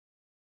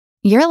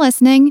You're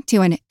listening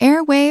to an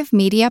Airwave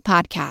Media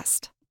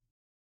Podcast.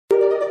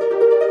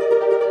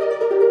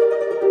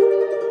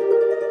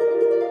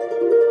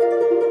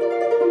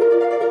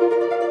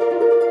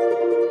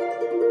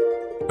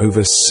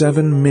 Over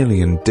 7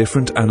 million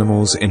different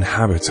animals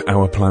inhabit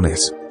our planet.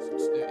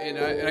 And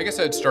I guess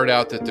I'd start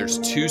out that there's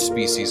two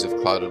species of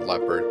clouded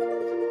leopard,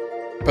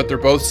 but they're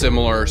both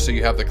similar. So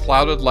you have the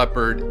clouded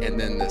leopard and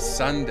then the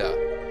Sunda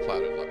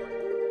clouded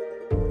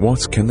leopard.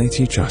 What can they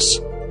teach us?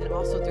 And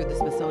also through the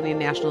Smithsonian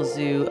National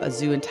Zoo, a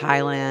zoo in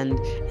Thailand,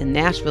 and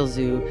Nashville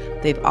Zoo,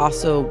 they've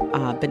also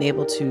been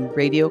able to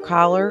radio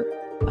collar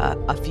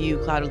a few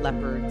clouded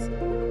leopards.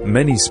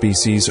 Many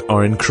species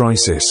are in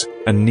crisis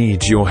and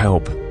need your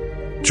help.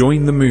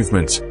 Join the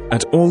movement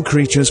at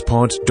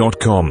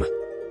allcreaturespod.com.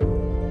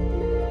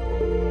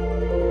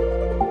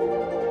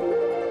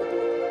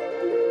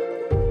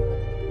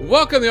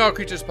 Welcome to the All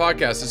Creatures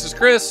Podcast. This is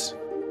Chris.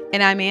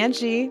 And I'm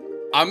Angie.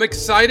 I'm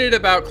excited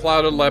about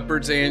clouded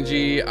leopards,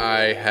 Angie.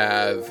 I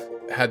have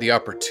had the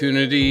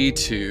opportunity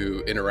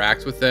to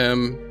interact with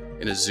them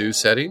in a zoo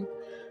setting.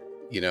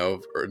 You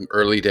know, in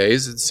early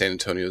days at the San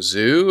Antonio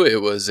Zoo,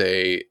 it was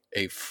a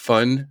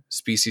fun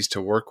species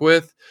to work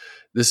with.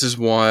 This is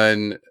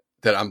one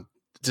that I'm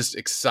just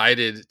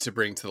excited to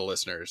bring to the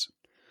listeners.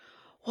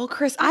 Well,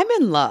 Chris, I'm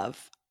in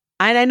love.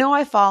 And I know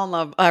I fall in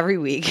love every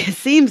week, it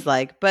seems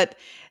like, but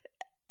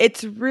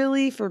it's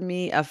really, for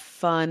me, a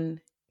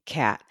fun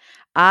cat.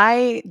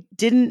 I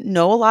didn't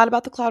know a lot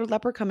about the clouded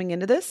leopard coming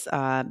into this,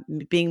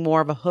 being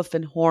more of a hoof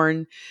and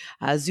horn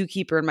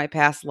zookeeper in my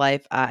past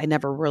life. I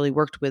never really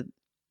worked with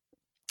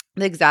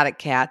the exotic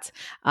cats.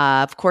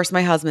 Of course,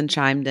 my husband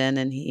chimed in,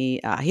 and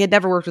he had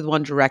never worked with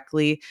one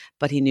directly,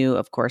 but he knew,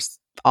 of course,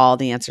 all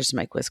the answers to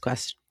my quiz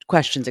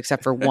questions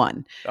except for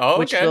one.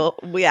 Which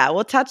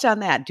we'll touch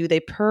on that. Do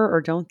they purr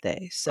or don't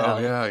they? So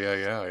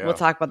yeah. We'll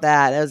talk about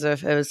that. It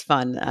was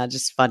fun,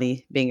 just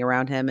funny being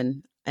around him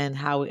and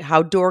how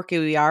dorky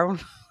we are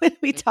when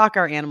we talk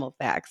our animal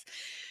facts.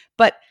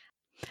 But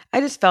I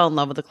just fell in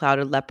love with the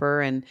clouded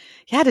leopard. And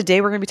yeah, today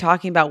we're going to be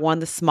talking about one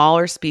of the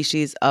smaller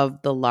species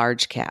of the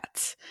large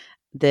cats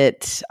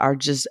that are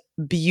just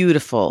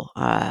beautiful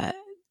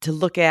to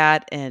look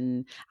at.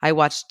 And I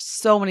watched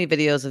so many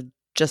videos of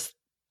just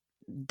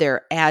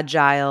their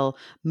agile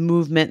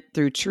movement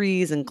through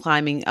trees and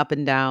climbing up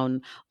and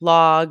down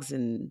logs.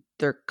 And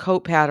their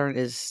coat pattern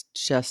is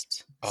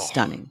just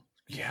stunning.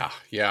 Yeah.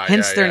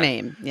 Hence their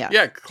name.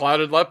 Yeah,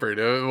 clouded leopard.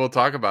 We'll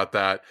talk about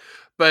that.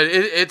 But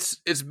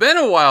it's been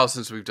a while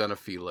since we've done a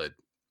felid,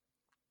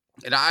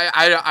 and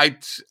I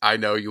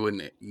know you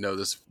wouldn't know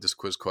this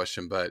quiz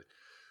question, but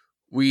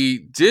we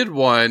did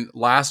one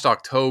last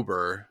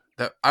October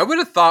that I would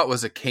have thought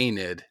was a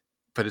canid,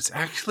 but it's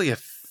actually a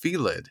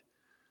felid.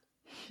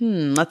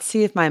 Let's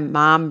see if my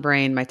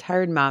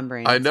tired mom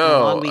brain. I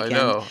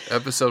know.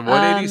 Episode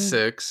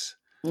 186.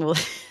 Well,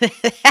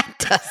 that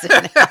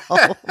doesn't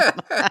help.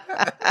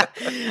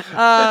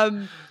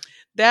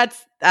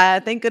 That's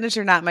thank goodness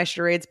you're not my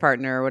charades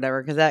partner or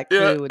whatever, because that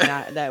clue would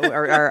not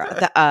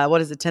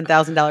what is it,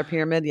 $10,000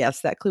 pyramid?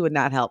 Yes, that clue would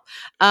not help.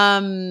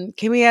 Can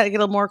we get a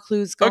little more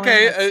clues going?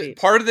 Okay,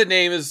 part of the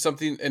name is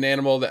an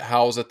animal that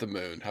howls at the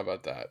moon. How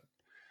about that?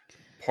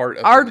 Part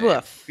of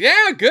Aardwolf.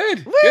 Yeah,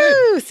 good. Woo!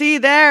 Good. See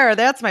there,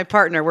 that's my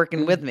partner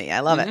working with me. I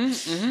love it.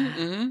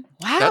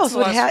 Wow.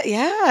 So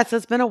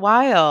it's been a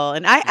while,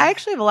 and I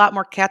actually have a lot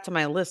more cats on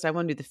my list. I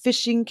want to do the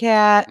fishing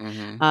cat.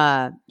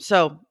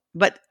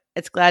 But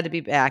it's glad to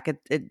be back.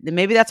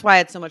 Maybe that's why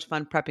it's so much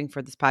fun prepping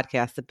for this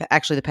podcast.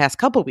 Actually, the past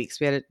couple of weeks,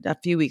 we had a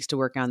few weeks to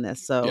work on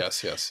this. So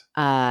yes.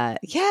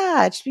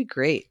 It should be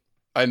great.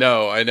 I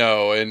know,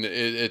 and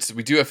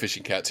we do have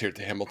fishing cats here at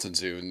the Hamilton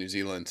Zoo in New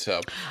Zealand.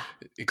 So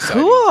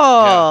exciting.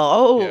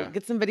 Cool.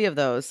 Get some video of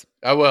those.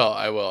 I will.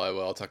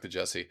 I'll talk to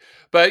Jesse.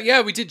 But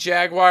yeah, we did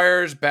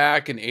Jaguars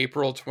back in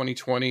April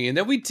 2020, and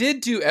then we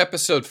did do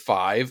episode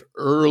 5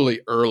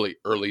 early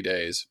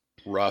days.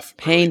 Rough,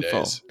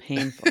 painful.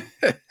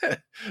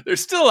 They're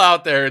still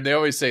out there, and they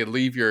always say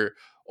leave your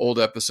old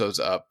episodes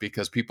up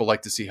because people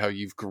like to see how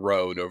you've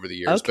grown over the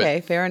years. Okay,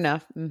 fair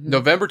enough. Mm-hmm.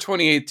 November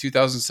 28th,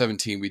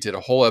 2017, we did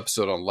a whole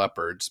episode on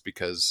leopards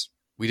because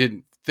we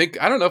didn't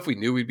think, I don't know if we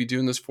knew we'd be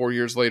doing this 4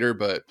 years later,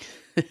 but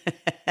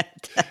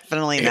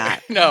definitely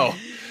not. No.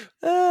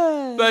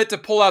 But to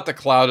pull out the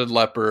clouded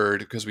leopard,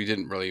 because we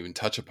didn't really even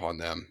touch upon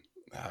them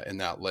in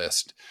that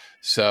list.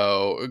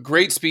 So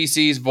great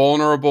species,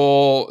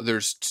 vulnerable.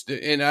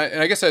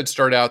 I guess I'd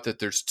start out that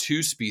there's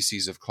two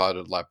species of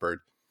clouded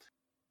leopard,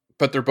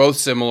 but they're both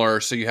similar.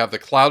 So you have the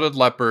clouded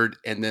leopard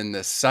and then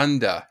the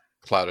Sunda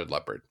clouded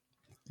leopard.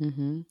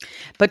 Mm-hmm.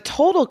 But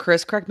total,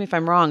 Chris, correct me if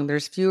I'm wrong,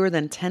 there's fewer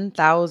than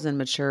 10,000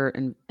 mature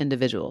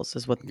individuals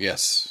is what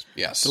yes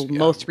the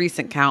most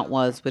recent count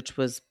was, which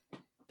was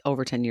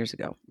over 10 years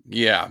ago.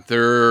 Yeah,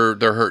 they're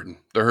hurting.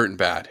 They're hurting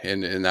bad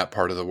in that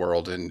part of the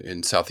world,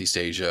 in Southeast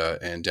Asia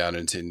and down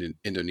into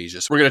Indonesia.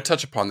 So we're going to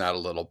touch upon that a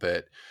little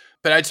bit.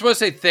 But I just want to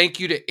say thank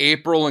you to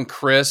April and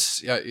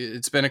Chris.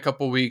 It's been a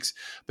couple weeks,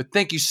 but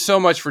thank you so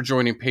much for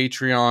joining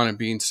Patreon and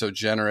being so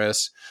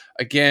generous.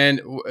 Again,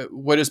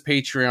 what is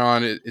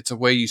Patreon? It's a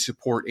way you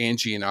support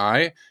Angie and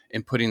I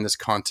in putting this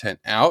content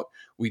out.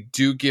 We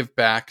do give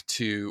back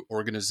to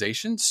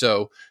organizations.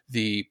 So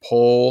the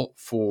poll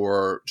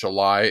for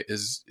July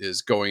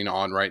is going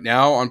on right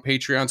now on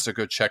Patreon. So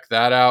go check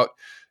that out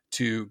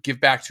to give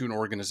back to an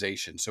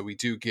organization. So we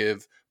do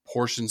give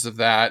portions of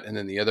that, and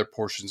then the other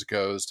portions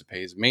goes to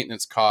pay his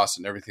maintenance costs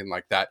and everything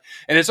like that.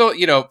 And it's all,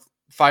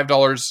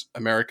 $5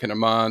 American a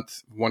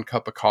month, 1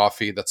 cup of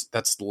coffee.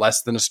 That's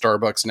less than a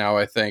Starbucks now,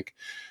 I think,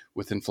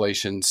 with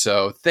inflation.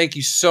 So thank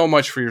you so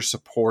much for your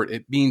support.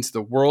 It means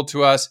the world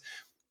to us.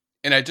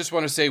 And I just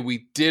want to say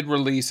we did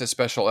release a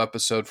special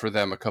episode for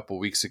them a couple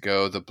weeks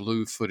ago, the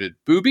Blue-Footed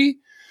Booby.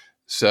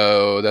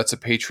 So that's a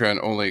Patreon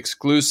only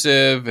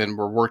exclusive, and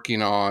we're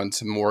working on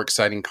some more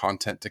exciting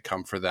content to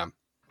come for them.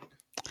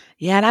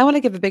 Yeah, and I want to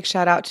give a big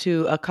shout out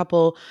to a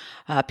couple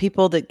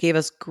people that gave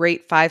us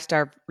great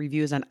 5-star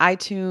reviews on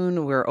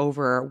iTunes. We're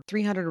over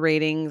 300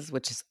 ratings,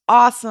 which is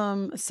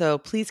awesome. So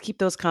please keep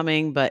those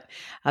coming. But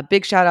a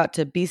big shout out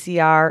to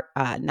BCR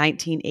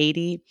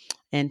 1980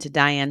 and to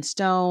Diane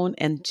Stone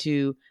and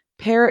to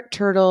Parrot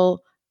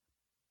Turtle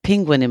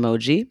Penguin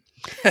Emoji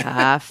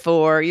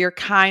for your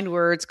kind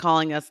words,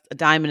 calling us a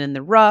diamond in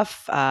the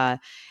rough. And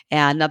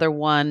another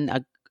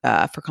one,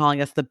 for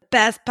calling us the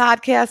best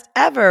podcast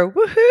ever.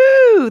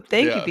 Woohoo!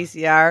 Thank you,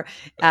 BCR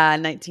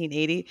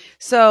 1980.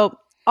 So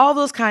all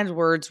those kinds of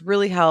words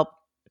really help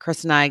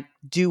Chris and I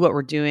do what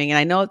we're doing. And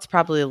I know it's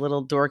probably a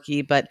little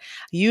dorky, but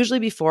usually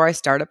before I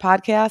start a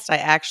podcast, I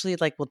actually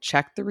will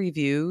check the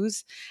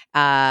reviews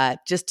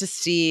just to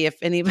see if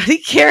anybody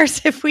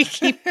cares if we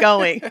keep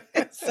going.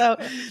 So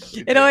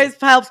it always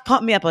helps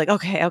pump me up.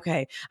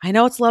 Okay. I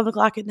know it's 11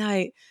 o'clock at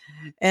night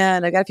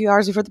and I got a few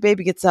hours before the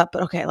baby gets up,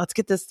 but okay, let's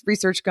get this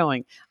research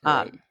going.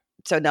 Right.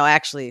 So no,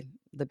 actually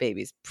the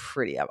baby's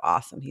pretty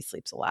awesome. He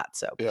sleeps a lot.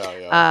 So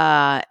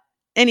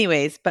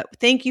anyways, but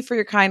thank you for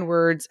your kind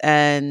words.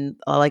 And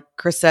like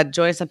Chris said,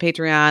 join us on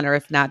Patreon, or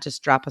if not,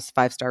 just drop us a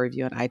 5-star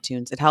review on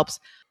iTunes. It helps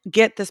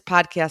get this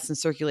podcast in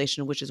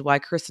circulation, which is why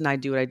Chris and I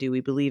do what I do. We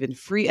believe in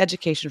free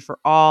education for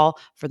all,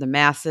 for the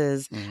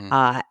masses.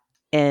 Mm-hmm.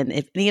 And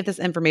if any of this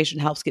information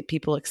helps get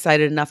people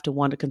excited enough to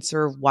want to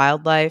conserve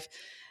wildlife,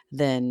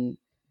 then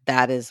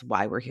that is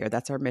why we're here.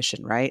 That's our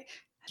mission, right?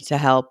 To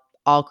help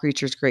all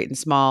creatures, great and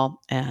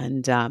small.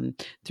 And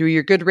through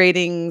your good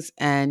ratings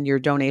and your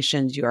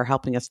donations, you are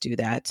helping us do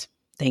that.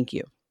 Thank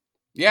you.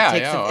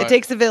 Yeah, it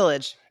takes a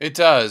village. It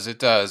does.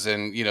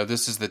 And,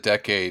 this is the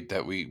decade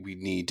that we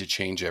need to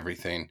change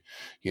everything,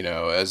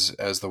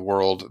 as the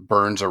world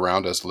burns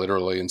around us,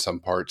 literally in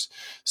some parts.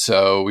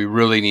 So we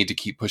really need to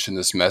keep pushing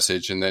this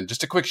message. And then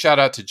just a quick shout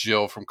out to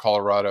Jill from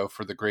Colorado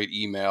for the great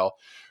email.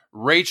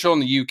 Rachel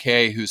in the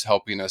UK, who's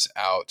helping us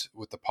out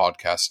with the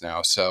podcast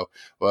now. So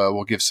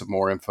we'll give some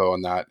more info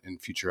on that in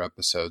future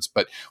episodes.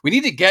 But we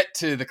need to get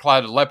to the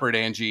clouded leopard,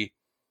 Angie.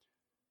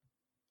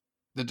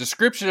 The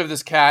description of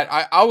this cat,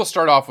 I will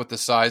start off with the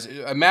size.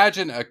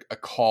 Imagine a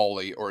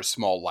collie or a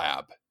small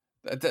lab.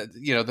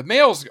 The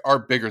males are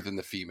bigger than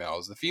the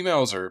females. The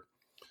females are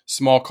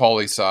small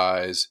collie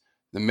size.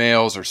 The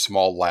males are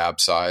small lab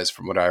size,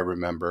 from what I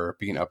remember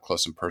being up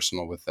close and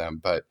personal with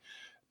them. But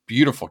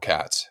beautiful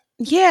cats.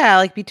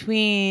 Yeah,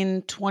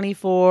 between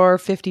 24,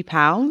 50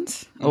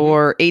 pounds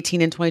or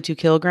 18 and 22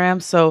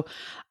 kilograms. So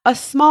a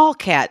small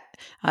cat,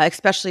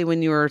 especially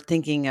when you were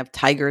thinking of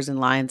tigers and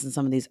lions and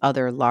some of these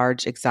other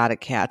large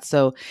exotic cats.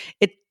 So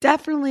it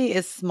definitely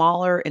is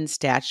smaller in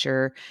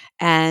stature.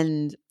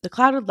 And the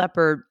clouded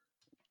leopard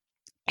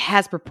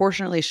has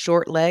proportionately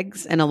short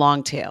legs and a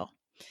long tail.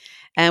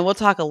 And we'll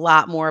talk a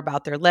lot more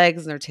about their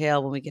legs and their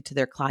tail when we get to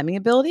their climbing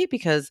ability,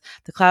 because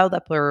the clouded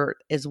leopard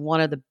is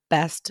one of the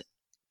best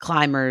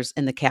climbers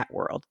in the cat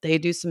world. They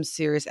do some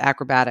serious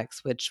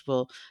acrobatics, which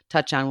we'll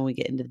touch on when we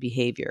get into the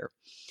behavior.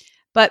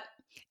 But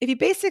if you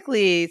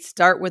basically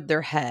start with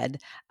their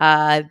head,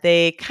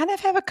 they kind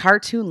of have a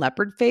cartoon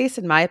leopard face,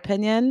 in my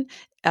opinion.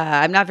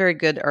 I'm not very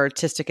good or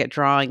artistic at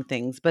drawing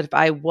things, but if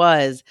I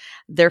was,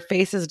 their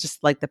face is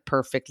just like the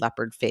perfect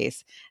leopard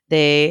face.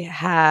 They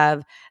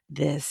have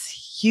this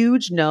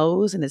huge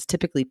nose, and it's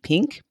typically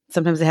pink.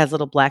 Sometimes it has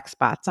little black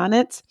spots on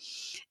it.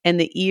 And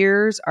the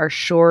ears are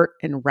short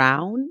and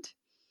round.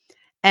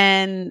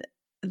 And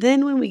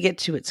then when we get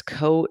to its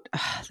coat,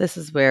 this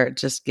is where it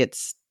just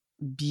gets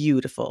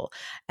beautiful.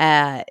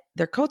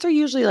 Their coats are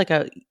usually like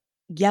a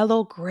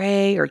yellow,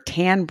 gray, or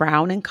tan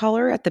brown in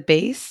color at the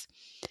base.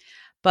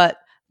 But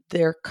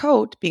their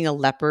coat, being a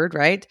leopard,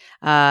 right,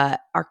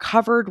 are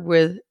covered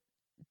with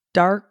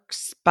dark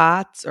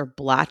spots or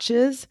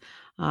blotches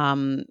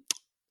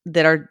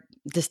that are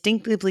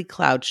distinctively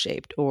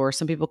cloud-shaped, or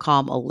some people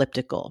call them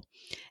elliptical.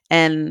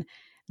 And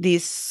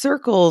these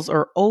circles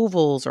or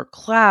ovals or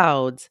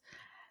clouds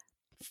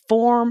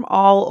form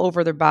all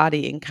over their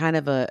body in kind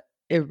of a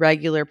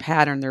irregular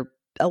pattern. They're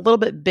a little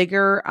bit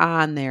bigger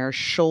on their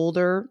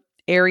shoulder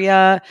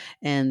area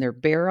and their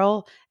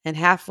barrel, and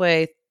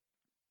halfway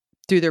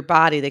through their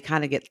body, they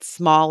kind of get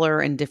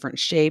smaller and different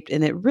shaped.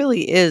 And it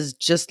really is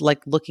just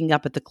like looking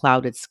up at the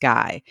clouded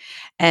sky.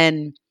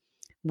 And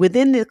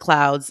within the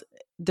clouds,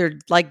 they're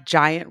like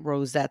giant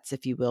rosettes,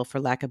 if you will, for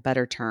lack of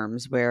better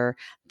terms, where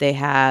they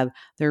have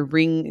their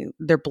ring,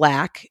 they're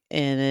black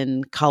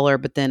in color,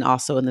 but then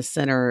also in the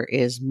center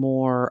is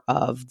more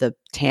of the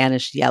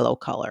tannish yellow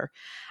color.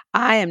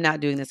 I am not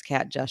doing this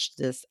cat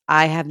justice.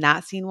 I have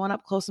not seen one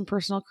up close and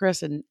personal,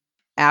 Chris. And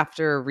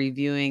after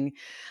reviewing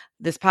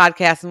this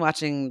podcast and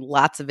watching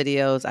lots of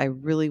videos, I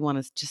really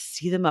want to just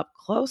see them up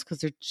close because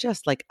they're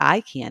just like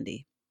eye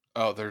candy.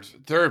 Oh,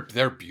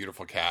 they're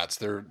beautiful cats.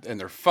 They're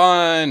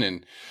fun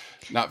and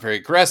not very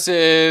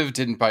aggressive.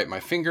 Didn't bite my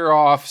finger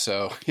off,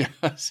 so yeah.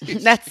 that's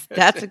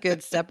a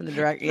good step in the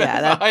direction.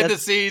 Yeah, behind the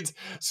scenes,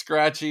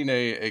 scratching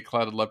a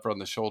clouded leopard on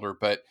the shoulder.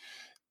 But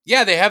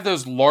yeah, they have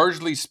those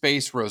largely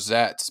spaced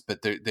rosettes,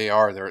 but they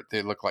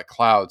look like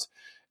clouds.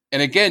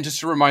 And again, just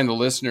to remind the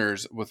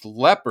listeners, with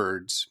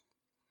leopards,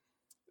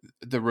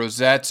 the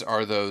rosettes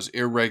are those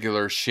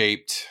irregular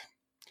shaped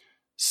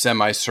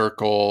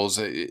semicircles.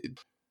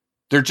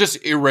 They're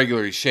just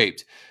irregularly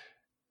shaped.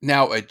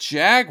 Now, a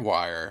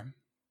jaguar,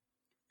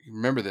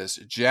 remember this,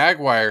 a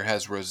jaguar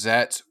has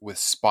rosettes with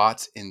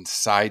spots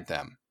inside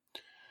them.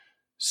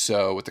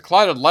 So with the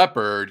clouded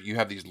leopard, you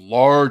have these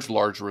large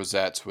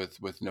rosettes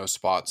with no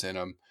spots in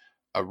them.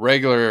 A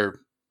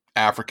regular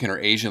African or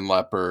Asian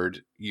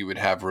leopard, you would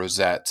have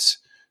rosettes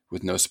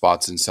with no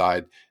spots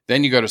inside.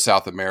 Then you go to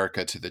South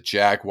America to the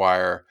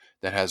jaguar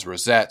that has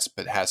rosettes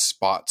but has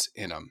spots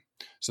in them.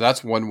 So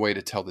that's one way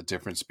to tell the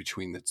difference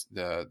between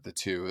the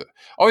two.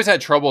 Always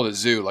had trouble at the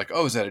zoo, like,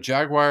 oh, is that a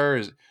jaguar?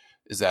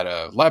 Is that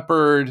a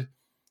leopard?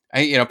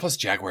 Plus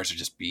jaguars are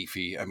just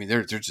beefy. I mean,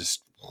 they're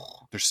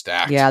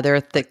stacked. Yeah, they're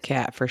a thick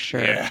cat for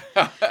sure. Yeah.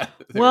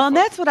 Well, and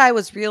that's what I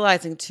was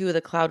realizing too,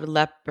 the clouded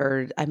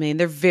leopard. I mean,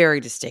 they're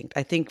very distinct.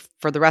 I think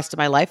for the rest of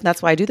my life, and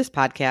that's why I do this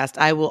podcast,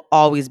 I will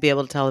always be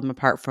able to tell them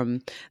apart from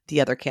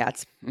the other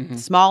cats. Mm-hmm.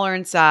 Smaller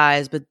in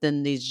size, but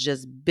then these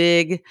just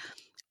big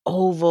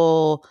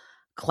oval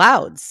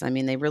clouds. I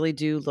mean, they really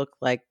do look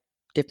like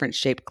different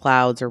shaped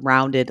clouds or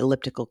rounded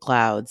elliptical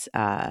clouds,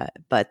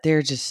 but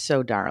they're just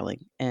so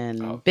darling.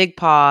 And big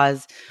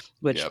paws,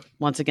 which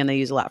once again, they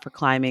use a lot for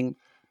climbing.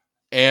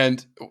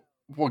 And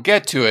we'll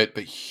get to it,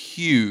 but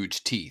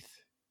huge teeth,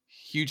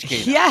 huge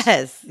canines.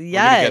 Yes.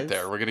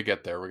 We're gonna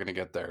get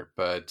there.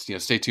 But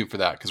stay tuned for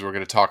that because we're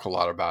gonna talk a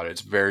lot about it.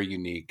 It's very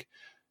unique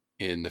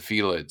in the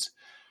felids.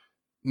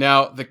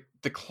 Now,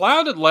 the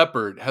clouded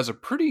leopard has a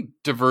pretty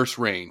diverse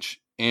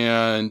range,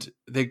 and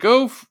they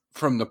go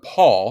from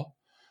Nepal,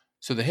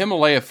 so the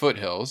Himalaya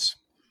foothills,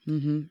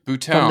 Bhutan,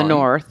 from the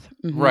north,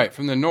 right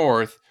from the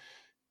north,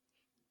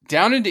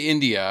 down into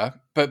India.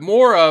 But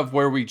more of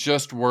where we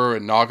just were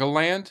in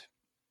Nagaland.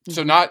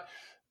 So not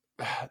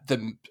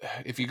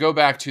if you go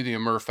back to the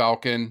Amur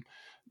Falcon,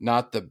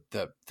 not the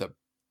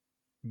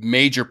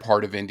major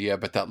part of India,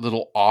 but that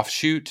little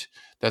offshoot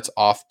that's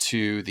off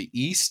to the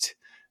east,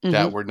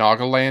 that where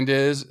Nagaland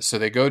is. So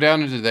they go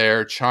down into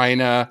there,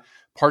 China,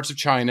 parts of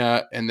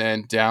China, and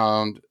then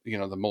down,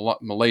 the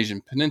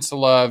Malaysian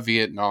Peninsula,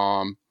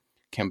 Vietnam,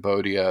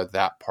 Cambodia,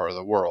 that part of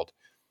the world.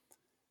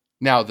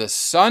 Now the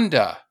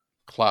Sunda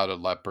clouded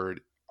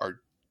leopard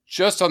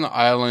just on the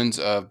islands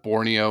of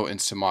Borneo and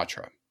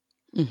Sumatra.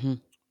 Mm-hmm.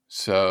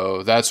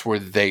 So that's where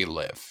they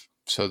live.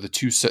 So the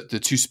two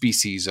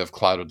species of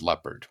clouded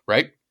leopard,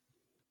 right?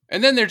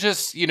 And then they're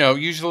just,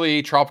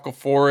 usually tropical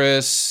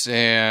forests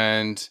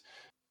and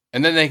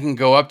then they can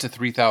go up to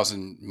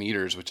 3,000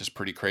 meters, which is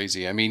pretty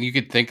crazy. I mean, you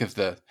could think of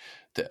the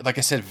like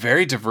I said,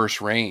 very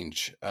diverse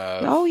range.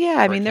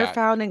 I mean, they're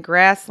found in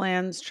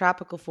grasslands,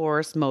 tropical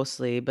forests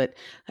mostly, but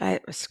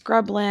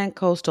scrubland,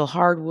 coastal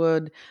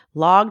hardwood,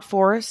 logged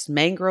forest,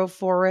 mangrove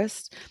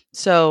forest.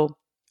 So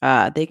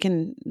they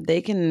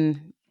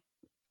can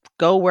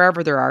go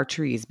wherever there are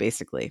trees,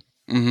 basically.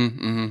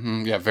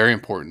 Yeah, very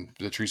important.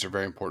 The trees are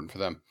very important for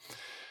them.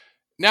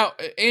 Now,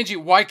 Angie,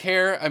 why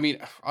care? I mean,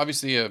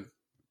 obviously a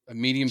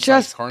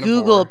medium-sized carnivore.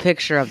 Just Google a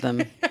picture of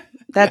them.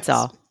 That's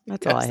all.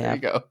 That's all I have. There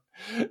you go.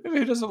 I mean,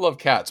 who doesn't love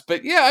cats?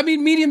 But yeah, I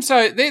mean, medium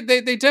size. They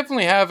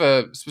definitely have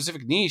a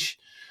specific niche.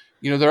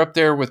 They're up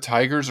there with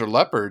tigers or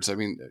leopards. I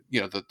mean,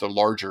 the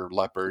larger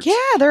leopards. Yeah,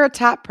 they're a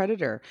top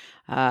predator,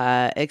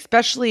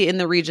 especially in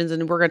the regions.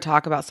 And we're going to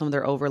talk about some of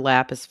their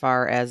overlap as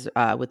far as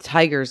with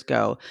tigers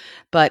go.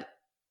 But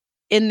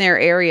in their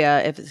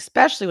area,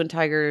 especially when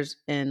tigers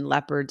and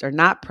leopards are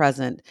not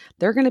present,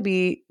 they're going to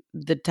be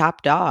the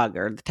top dog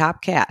or the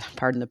top cat,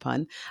 pardon the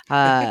pun,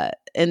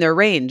 in their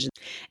range.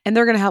 And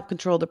they're going to help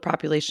control the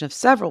population of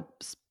several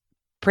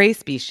prey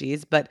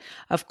species. But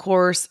of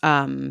course,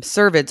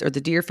 cervids or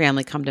the deer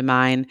family come to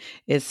mind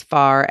as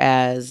far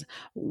as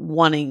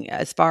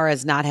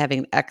not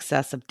having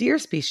excess of deer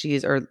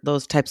species or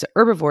those types of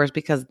herbivores,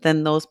 because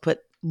then those put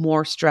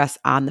more stress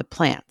on the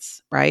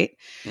plants, right?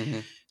 Mm-hmm.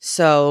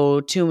 So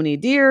too many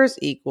deers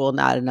equal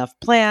not enough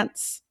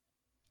plants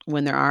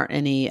when there aren't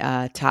any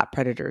top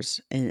predators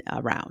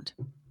around.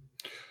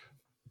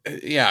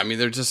 Yeah, I mean,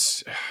 they're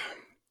just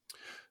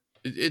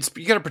it's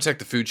you got to protect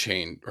the food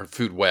chain or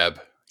food web,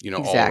 all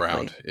Exactly.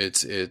 around.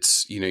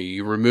 It's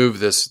you remove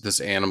this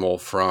animal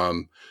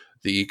from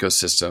the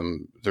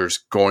ecosystem, there's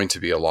going to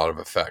be a lot of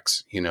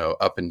effects,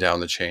 up and down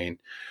the chain,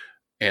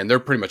 and they're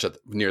pretty much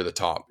near the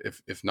top,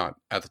 if not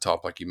at the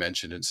top, like you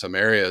mentioned in some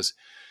areas.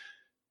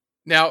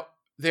 Now,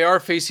 they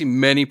are facing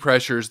many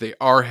pressures. They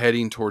are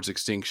heading towards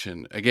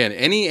extinction. Again,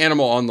 any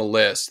animal on the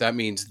list, that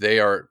means they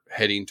are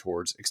heading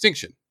towards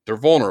extinction. They're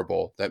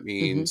vulnerable. That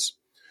means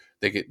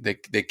they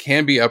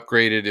can be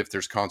upgraded if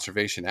there's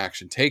conservation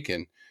action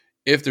taken.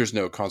 If there's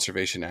no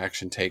conservation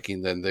action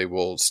taken, then they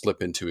will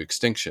slip into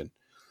extinction.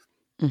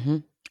 Mm-hmm.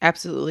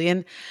 Absolutely.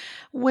 And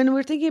when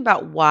we're thinking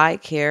about why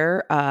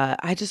care,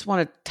 I just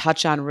want to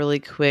touch on really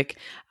quick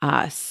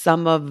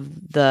some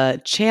of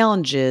the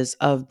challenges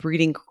of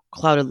breeding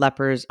clouded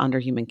leopards under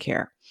human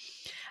care.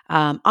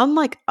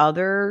 Unlike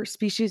other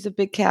species of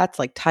big cats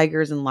like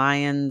tigers and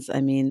lions,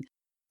 I mean,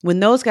 when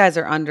those guys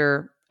are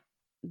under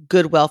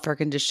good welfare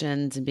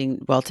conditions and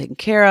being well taken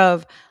care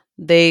of,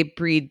 they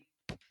breed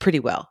pretty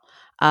well.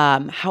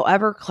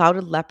 However,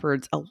 clouded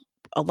leopards,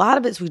 a lot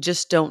of it is we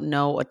just don't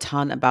know a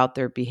ton about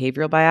their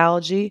behavioral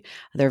biology.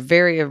 They're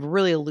a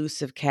really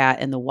elusive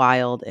cat in the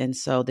wild, and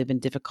so they've been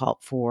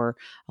difficult for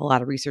a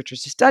lot of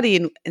researchers to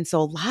study. And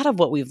so a lot of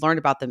what we've learned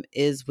about them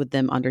is with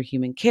them under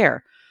human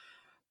care.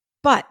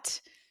 But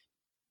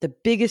the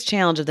biggest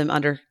challenge of them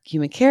under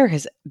human care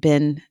has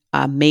been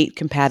mate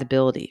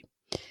compatibility.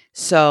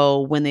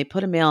 So when they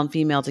put a male and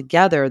female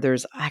together,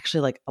 there's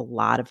actually like a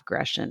lot of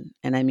aggression.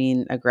 And I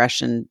mean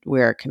aggression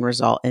where it can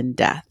result in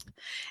death.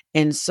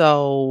 And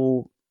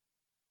so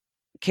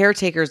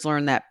caretakers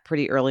learn that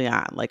pretty early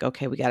on, like,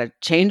 okay, we got to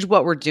change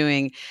what we're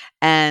doing.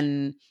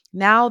 And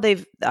now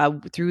they've,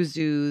 through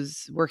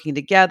zoos working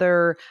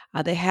together,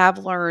 they have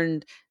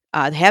learned,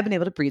 they have been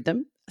able to breed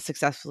them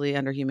successfully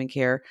under human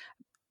care.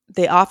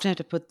 They often have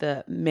to put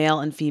the male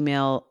and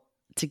female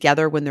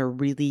together when they're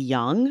really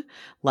young,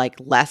 like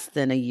less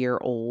than a year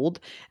old.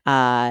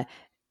 And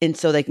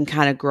so they can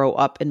kind of grow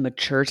up and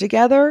mature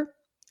together.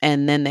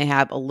 And then they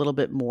have a little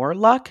bit more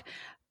luck.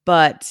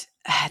 But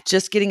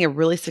just getting a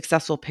really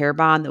successful pair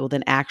bond that will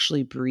then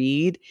actually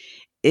breed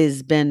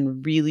has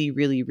been really,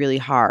 really, really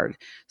hard.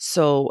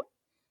 So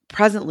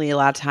presently, a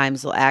lot of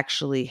times they'll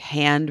actually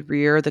hand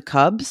rear the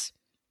cubs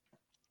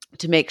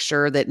to make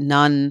sure that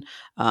none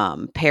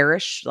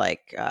perish,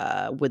 like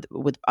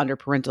with under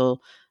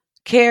parental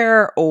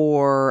care,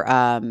 or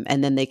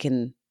and then they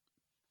can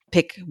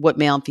pick what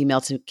male and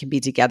female can be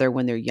together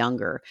when they're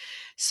younger.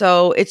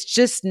 So it's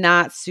just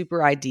not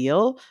super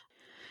ideal.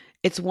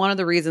 It's one of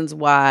the reasons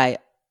why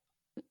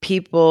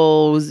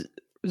people,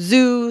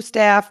 zoo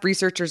staff,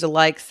 researchers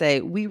alike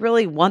say we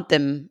really want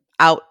them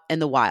out in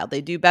the wild. They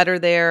do better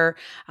there.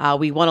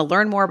 We want to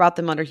learn more about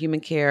them under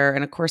human care.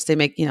 And of course, they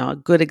make, a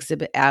good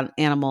exhibit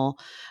animal.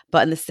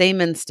 But in the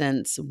same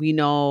instance, we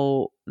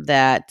know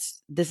that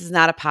this is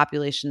not a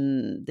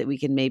population that we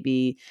can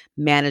maybe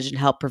manage and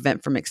help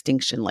prevent from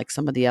extinction like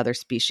some of the other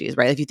species,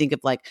 right? If you think of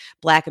like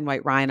black and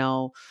white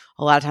rhino,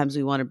 a lot of times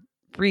we want to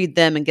breed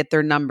them and get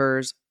their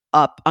numbers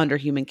up under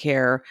human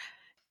care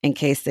in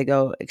case they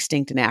go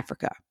extinct in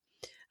Africa.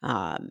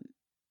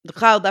 The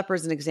cloud leopard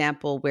is an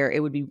example where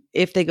it would be,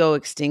 if they go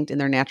extinct in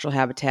their natural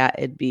habitat,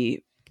 it'd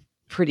be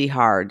pretty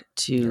hard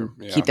to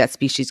keep that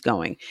species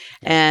going.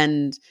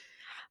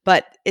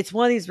 But it's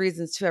one of these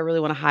reasons too, I really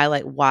want to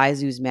highlight why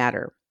zoos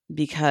matter,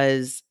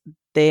 because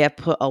they have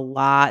put a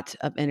lot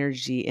of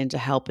energy into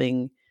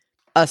helping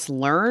us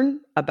learn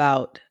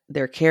about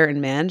their care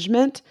and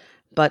management,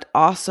 but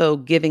also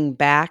giving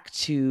back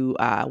to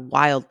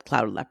wild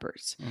clouded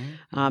leopards.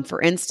 Mm-hmm.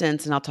 For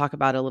instance, and I'll talk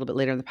about it a little bit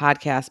later in the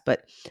podcast,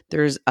 but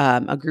there's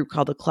a group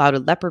called the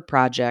Clouded Leopard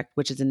Project,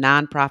 which is a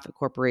nonprofit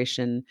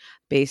corporation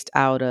based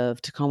out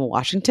of Tacoma,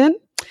 Washington.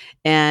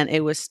 And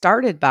it was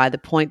started by the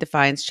Point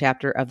Defiance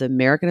chapter of the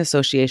American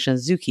Association of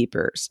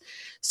Zookeepers.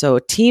 So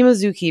a team of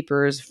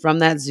zookeepers from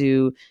that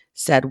zoo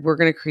said, we're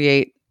going to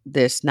create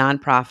this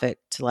nonprofit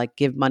to like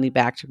give money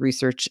back to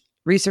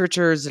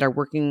researchers that are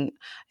working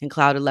in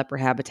clouded leopard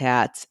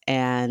habitats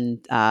and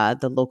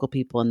the local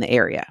people in the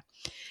area.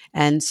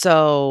 And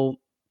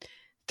so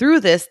through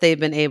this, they've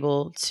been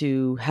able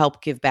to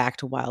help give back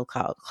to wild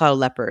clouded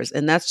leopards.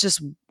 And that's just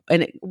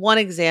one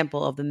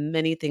example of the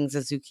many things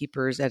that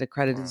zookeepers at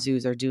accredited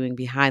zoos are doing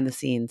behind the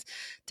scenes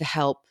to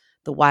help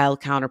the wild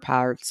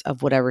counterparts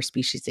of whatever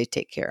species they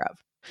take care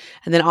of.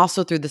 And then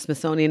also through the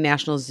Smithsonian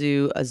National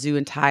Zoo, a zoo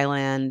in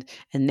Thailand,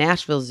 and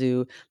Nashville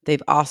Zoo,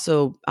 they've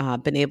also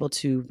been able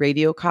to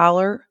radio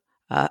collar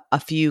a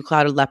few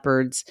clouded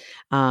leopards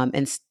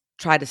and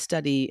try to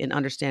study and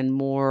understand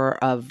more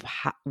of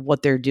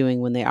what they're doing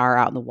when they are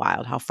out in the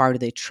wild. How far do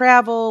they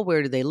travel?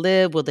 Where do they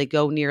live? Will they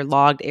go near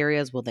logged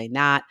areas? Will they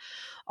not?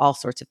 All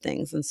sorts of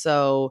things. And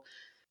so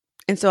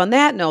on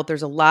that note,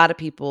 there's a lot of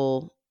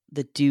people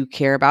that do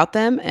care about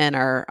them and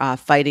are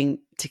fighting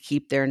to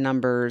keep their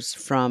numbers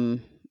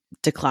from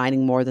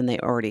declining more than they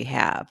already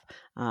have.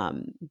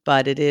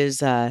 But it is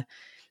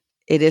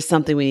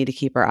something we need to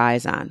keep our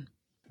eyes on.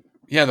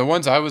 Yeah, the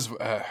ones I was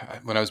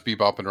when I was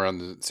bebopping around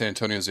the San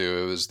Antonio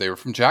Zoo, they were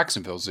from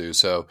Jacksonville Zoo.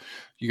 So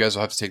you guys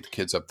will have to take the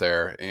kids up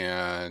there.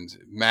 And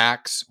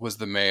Max was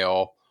the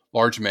male,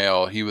 large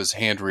male. He was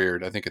hand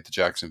reared, I think, at the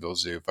Jacksonville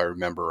Zoo, if I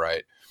remember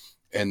right.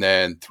 And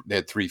then they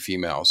had 3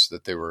 females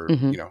that they were,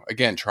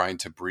 again, trying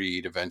to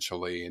breed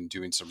eventually and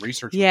doing some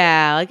research.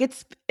 Yeah, like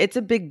it's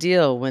a big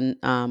deal when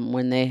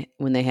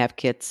they have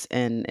kits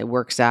and it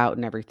works out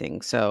and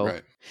everything. So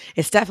Right.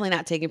 it's definitely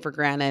not taken for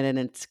granted, and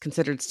it's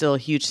considered still a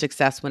huge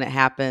success when it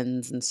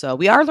happens. And so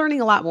we are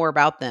learning a lot more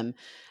about them,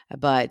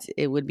 but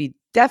it would be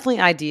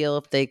definitely ideal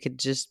if they could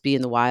just be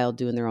in the wild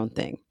doing their own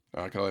thing.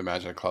 I can only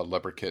imagine a cloud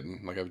leopard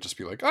kitten. Like I would just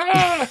be like,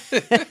 ah!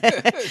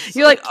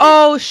 You're like,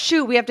 oh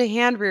shoot, we have to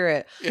hand rear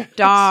it. Yes.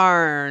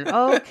 Darn.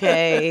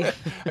 Okay.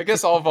 I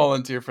guess I'll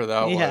volunteer for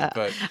that one.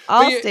 But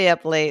I'll stay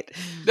up late.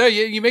 No,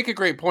 you make a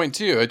great point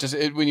too.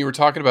 When you were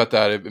talking about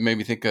that, it made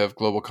me think of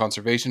Global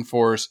Conservation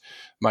Force,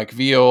 Mike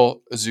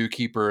Veal, a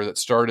zookeeper that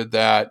started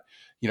that.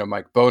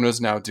 Mike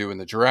Bona's now doing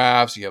the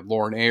giraffes. You have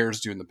Lauren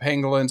Ayers doing the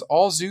pangolins.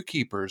 All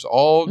zookeepers,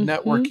 all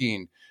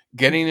networking.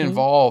 Getting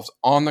involved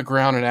on the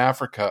ground in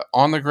Africa,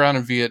 on the ground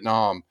in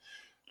Vietnam,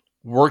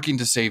 working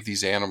to save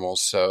these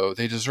animals. So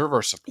they deserve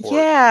our support.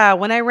 Yeah.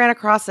 When I ran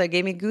across it, it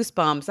gave me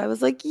goosebumps. I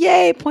was like,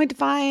 yay, Point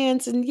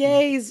Defiance and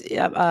yay,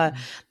 the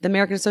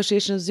American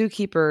Association of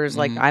Zookeepers.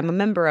 Like I'm a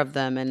member of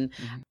them. And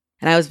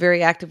I was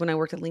very active when I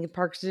worked at Lincoln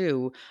Park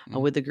Zoo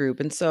with the group.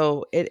 And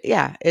so it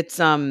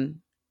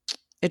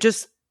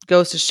just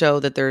goes to show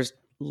that there's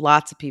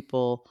lots of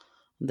people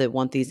that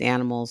want these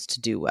animals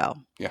to do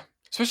well. Yeah.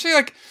 Especially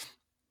like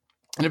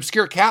an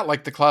obscure cat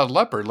like the cloud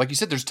leopard. Like you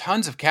said, there's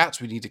tons of cats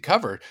we need to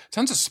cover.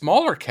 Tons of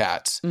smaller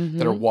cats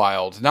that are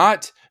wild,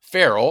 not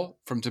feral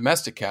from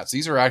domestic cats.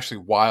 These are actually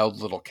wild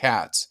little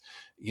cats.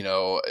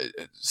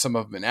 Some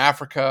of them in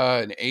Africa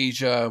and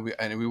Asia,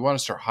 and we want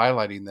to start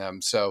highlighting them.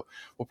 So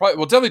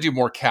we'll definitely do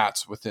more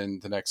cats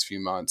within the next few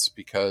months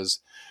because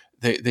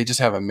they just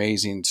have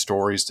amazing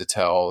stories to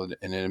tell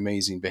and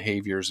amazing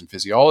behaviors and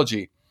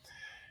physiology.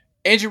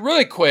 Angie,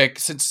 really quick,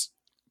 since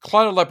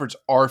clouded leopards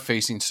are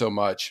facing so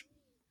much,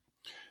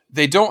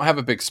 they don't have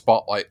a big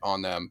spotlight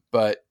on them,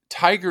 but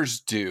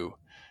tigers do.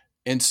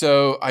 And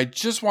so I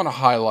just want to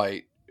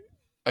highlight,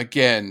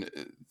 again,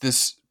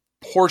 this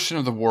portion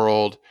of the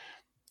world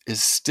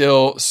is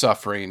still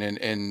suffering.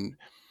 And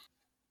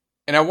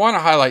I want to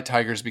highlight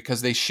tigers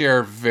because they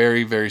share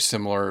very, very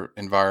similar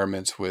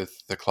environments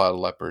with the clouded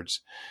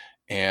leopards.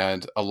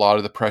 And a lot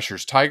of the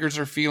pressures tigers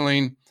are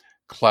feeling,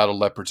 clouded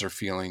leopards are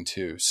feeling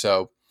too.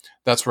 So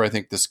that's where I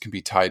think this can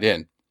be tied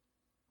in.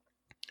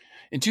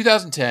 In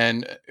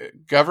 2010,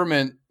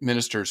 government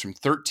ministers from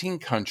 13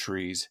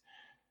 countries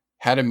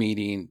had a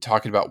meeting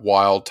talking about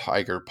wild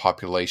tiger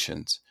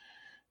populations.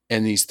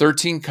 And these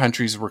 13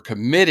 countries were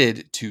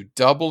committed to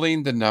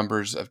doubling the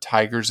numbers of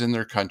tigers in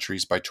their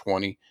countries by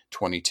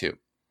 2022.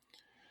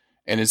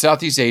 And in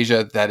Southeast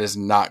Asia, that is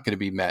not going to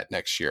be met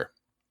next year.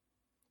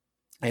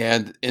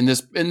 And in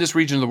this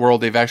region of the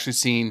world, they've actually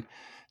seen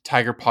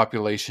tiger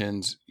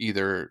populations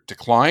either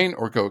decline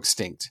or go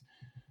extinct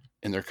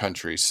in their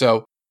countries.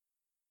 So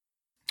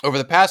over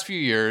the past few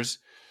years,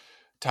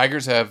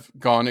 tigers have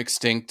gone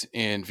extinct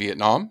in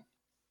Vietnam,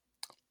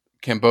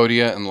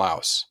 Cambodia, and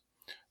Laos.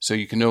 So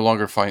you can no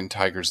longer find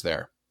tigers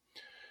there.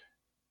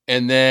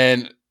 And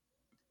then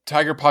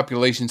tiger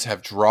populations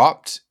have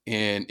dropped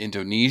in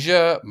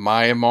Indonesia,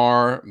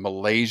 Myanmar,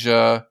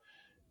 Malaysia,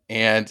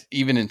 and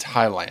even in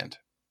Thailand.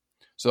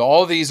 So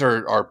all of these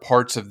are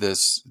parts of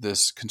this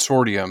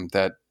consortium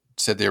that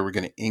said they were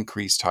going to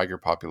increase tiger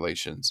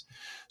populations.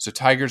 So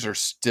tigers are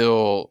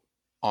still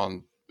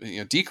on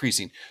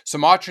decreasing.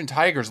 Sumatran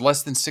tigers,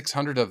 less than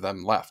 600 of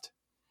them left.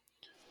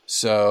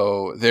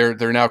 So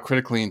they're now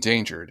critically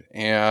endangered,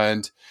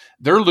 and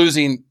they're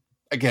losing.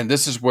 Again,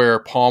 this is where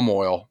palm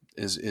oil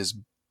is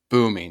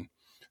booming.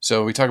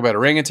 So we talk about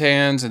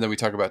orangutans, and then we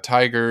talk about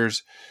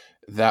tigers.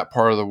 That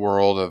part of the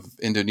world of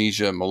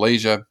Indonesia and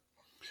Malaysia,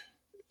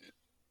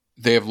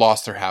 they have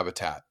lost their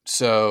habitat.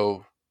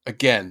 So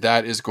again,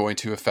 that is going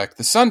to affect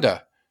the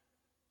sunda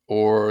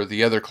or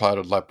the other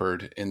clouded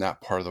leopard in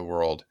that part of the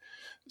world.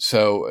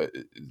 So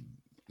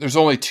there's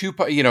only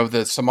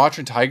the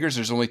Sumatran tigers,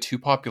 there's only 2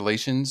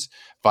 populations,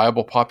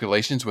 viable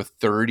populations with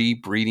 30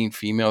 breeding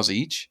females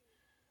each.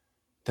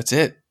 That's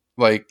it.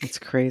 Like, it's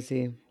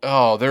crazy.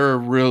 Oh, they're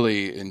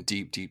really in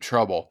deep, deep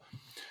trouble.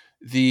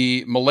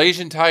 The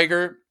Malaysian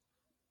tiger,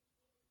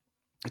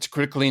 it's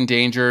critically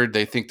endangered.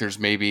 They think there's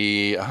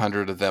maybe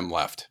 100 of them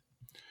left.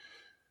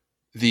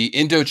 The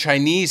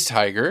Indo-Chinese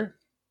tiger,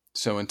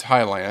 so in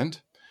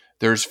Thailand,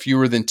 there's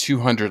fewer than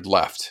 200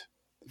 left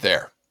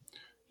there.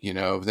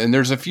 Then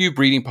there's a few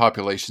breeding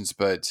populations,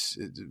 but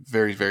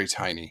very, very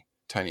tiny.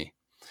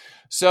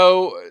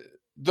 So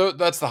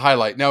that's the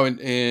highlight. Now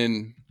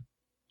in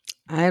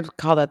I'd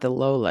call that the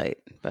low light,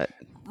 but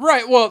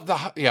right. Well,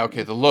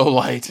 the low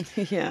light.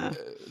 Yeah.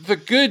 The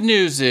good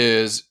news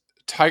is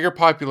tiger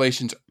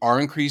populations are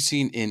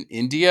increasing in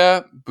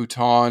India,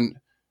 Bhutan,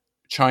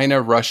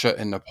 China, Russia,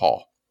 and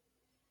Nepal.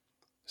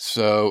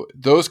 So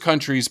those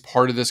countries,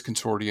 part of this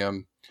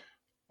consortium,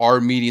 are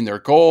meeting their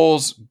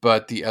goals,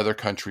 but the other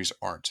countries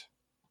aren't.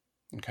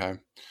 Okay.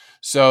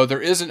 So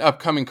there is an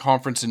upcoming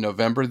conference in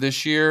November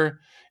this year,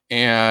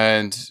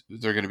 and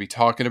they're going to be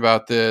talking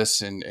about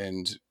this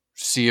and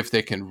see if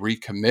they can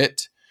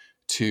recommit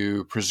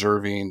to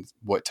preserving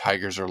what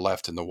tigers are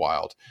left in the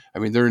wild. I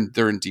mean,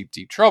 they're in deep,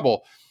 deep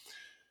trouble.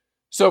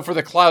 So for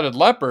the clouded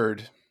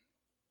leopard,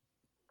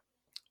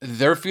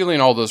 they're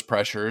feeling all those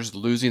pressures,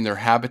 losing their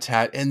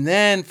habitat. And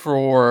then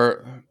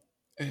for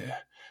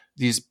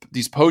these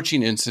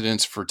poaching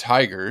incidents for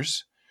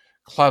tigers,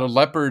 clouded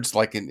leopards,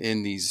 like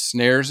in these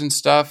snares and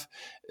stuff,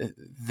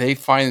 they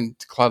find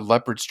clouded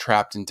leopards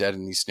trapped and dead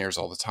in these snares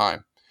all the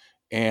time.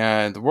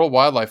 And the World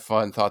Wildlife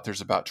Fund thought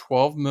there's about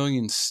 12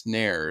 million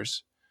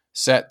snares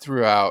set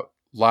throughout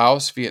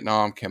Laos,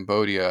 Vietnam,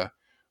 Cambodia,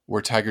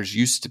 where tigers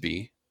used to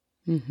be,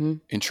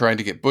 in trying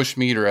to get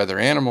bushmeat or other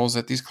animals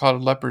that these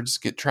clouded leopards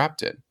get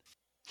trapped in.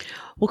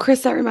 Well,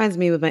 Chris, that reminds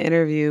me with my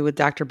interview with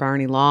Dr.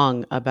 Barney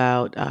Long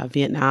about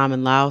Vietnam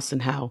and Laos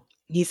and how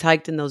he's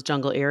hiked in those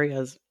jungle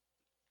areas.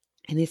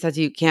 And he says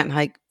you can't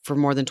hike for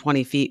more than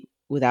 20 feet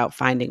without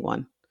finding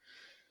one.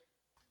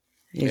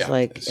 He's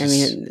like, I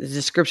mean, the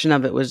description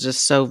of it was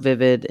just so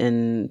vivid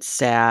and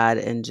sad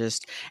and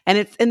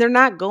they're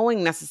not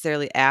going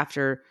necessarily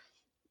after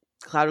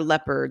clouded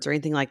leopards or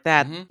anything like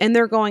that. And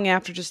they're going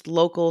after just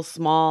local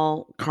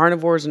small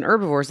carnivores and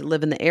herbivores that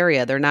live in the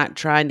area. They're not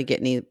trying to get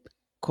any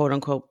quote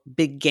unquote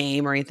big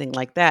game or anything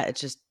like that.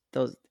 It's just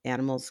those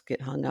animals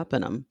get hung up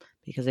in them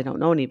because they don't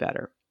know any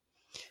better.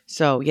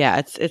 So yeah,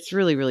 it's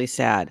really, really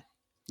sad.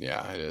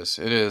 Yeah, it is.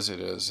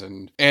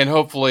 And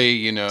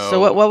hopefully, So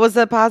what was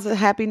the positive,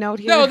 happy note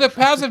here? No, the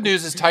positive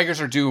news is tigers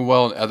are doing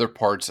well in other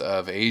parts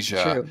of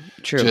Asia.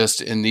 True.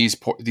 Just in these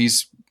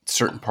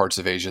certain parts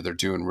of Asia, they're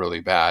doing really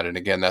bad. And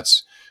again,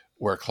 that's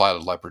where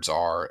clouded leopards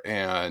are.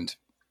 And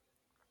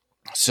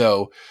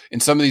so in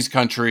some of these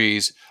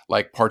countries,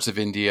 like parts of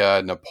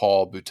India,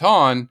 Nepal,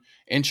 Bhutan,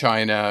 and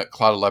China,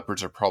 clouded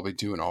leopards are probably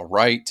doing all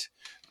right.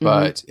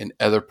 But in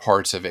other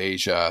parts of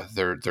Asia,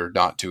 they're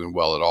not doing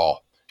well at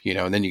all.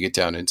 And then you get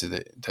down into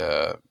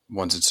the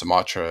ones in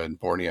Sumatra and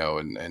Borneo,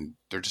 and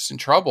they're just in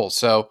trouble.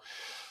 So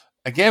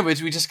again, we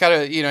just got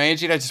to,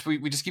 Angie and I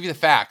we just give you the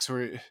facts.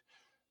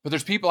 But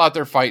there's people out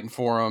there fighting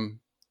for them.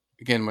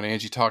 Again, when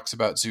Angie talks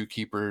about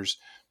zookeepers,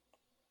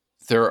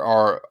 there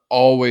are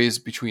always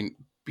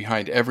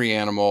behind every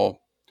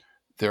animal,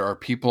 there are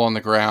people on the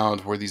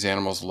ground where these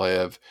animals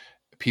live,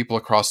 people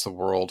across the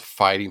world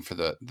fighting for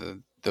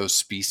those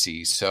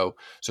species. So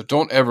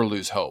don't ever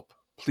lose hope.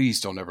 Please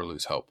don't ever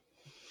lose hope.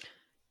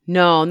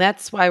 No, and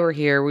that's why we're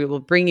here. We will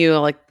bring you,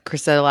 like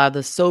Chris said, a lot of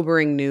the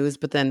sobering news,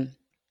 but then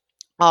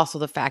also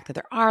the fact that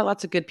there are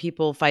lots of good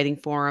people fighting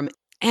for them.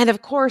 And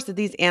of course, that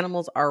these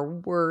animals are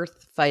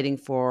worth fighting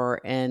for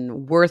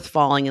and worth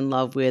falling in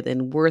love with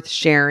and worth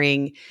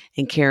sharing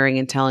and caring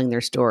and telling their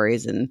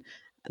stories. And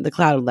the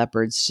clouded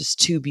leopard's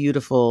just too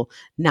beautiful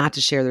not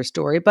to share their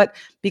story. But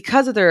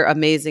because of their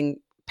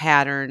amazing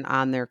pattern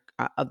on their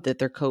that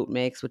their coat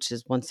makes, which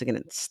is, once again,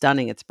 it's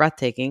stunning, it's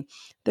breathtaking,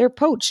 they're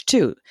poached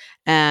too.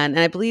 And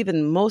I believe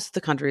in most of the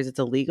countries it's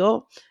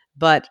illegal,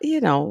 but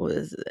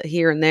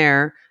here and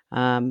there,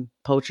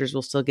 poachers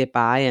will still get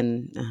by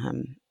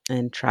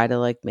and try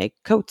to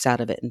make coats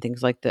out of it and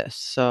things like this.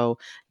 So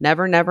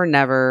never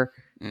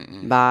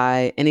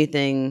buy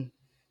anything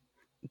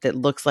that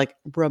looks like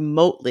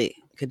remotely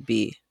could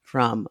be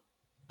from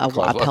a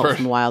pelt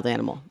from a wild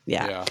animal.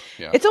 Yeah.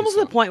 It's almost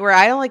to the point where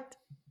I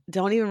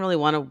don't even really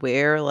want to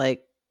wear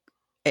like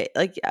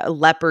a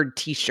leopard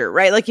t-shirt,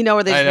 right? Where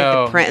they just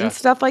make the print and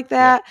stuff like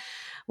that. Yeah.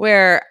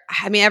 Where,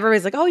 I mean,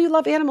 everybody's like, oh, you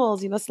love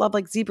animals, you must love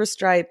zebra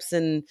stripes.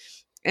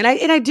 And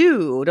I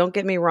do, don't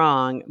get me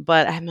wrong,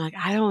 but I'm like,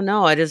 I don't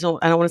know. I don't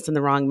want to send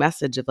the wrong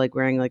message of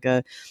wearing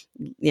a,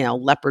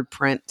 leopard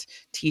print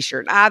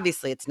t-shirt.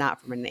 Obviously it's not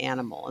from an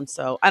animal. And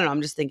so I don't know,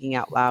 I'm just thinking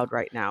out loud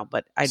right now,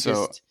 but I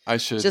should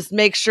just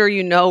make sure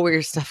you know where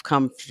your stuff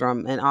comes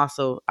from. And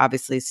also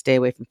obviously stay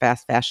away from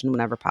fast fashion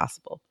whenever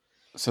possible.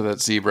 So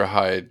that zebra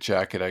hide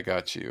jacket I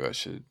got you, I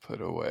should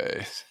put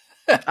away.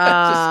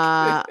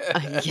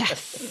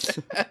 Yes.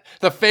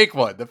 The fake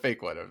one.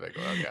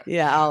 Okay.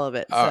 Yeah, all of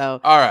it.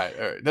 So all right.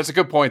 That's a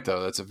good point,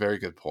 though. That's a very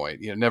good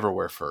point. Never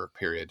wear fur.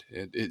 Period.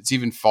 It's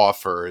even faux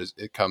fur.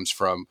 It comes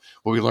from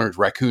what we learned: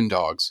 raccoon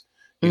dogs.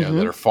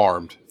 That are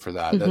farmed for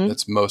that.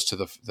 That's most of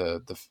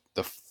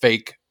the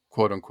fake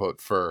quote unquote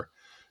fur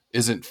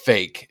isn't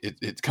fake.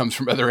 It comes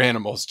from other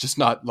animals, just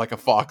not like a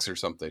fox or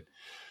something.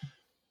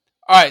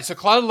 All right, so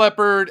clouded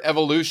leopard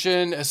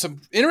evolution.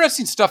 Some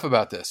interesting stuff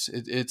about this.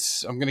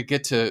 I'm going to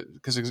get to,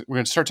 because we're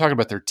going to start talking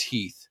about their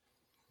teeth.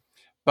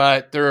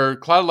 But there are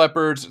clouded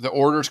leopards. The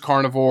order's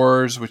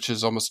carnivores, which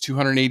is almost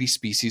 280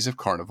 species of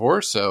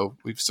carnivores. So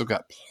we've still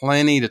got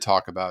plenty to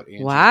talk about.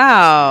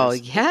 Wow,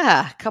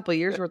 yeah, a couple of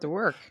years worth of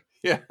work.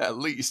 Yeah, at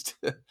least.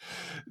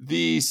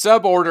 The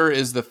suborder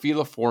is the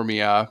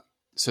Feliformia.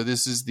 So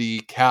this is the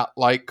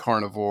cat-like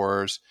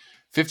carnivores.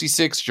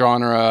 56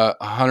 genre,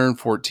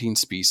 114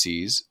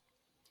 species.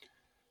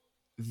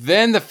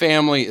 Then the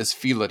family is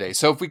Felidae.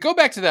 So if we go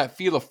back to that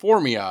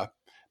Feliformia,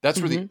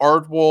 that's where the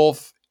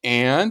aardwolf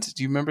And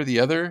do you remember the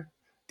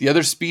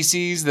other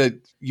species that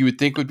you would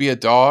think would be a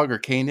dog or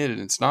canid, and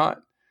it's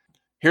not?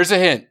 Here's a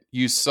hint.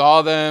 You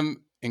saw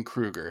them in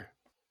Kruger.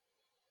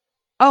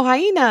 Oh,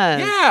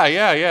 hyenas.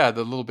 Yeah.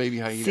 The little baby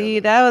hyena. See,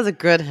 that was a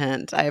good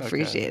hint. I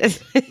appreciate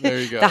it. There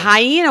you go. The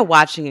hyena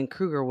watching in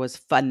Kruger was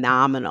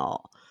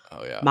phenomenal.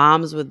 Oh, yeah.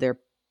 Moms with their,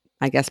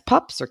 I guess,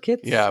 pups or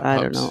kids. Yeah, I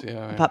pups. don't know.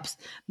 Yeah. Pups.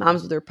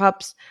 Moms with their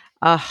pups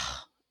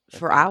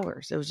for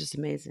hours. It was just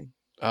amazing.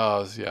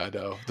 Oh, yeah, I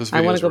know.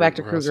 I want to go back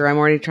to Kruger. I'm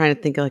already trying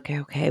to think, like,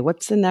 okay,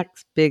 what's the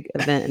next big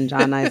event in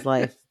John and I's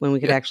life when we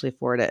could actually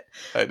afford it?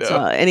 I know.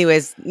 So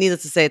anyways,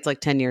 needless to say, it's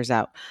like 10 years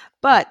out.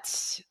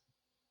 But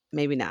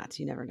maybe not.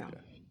 You never know. Yeah.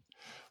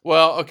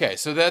 Well, okay,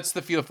 so that's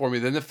the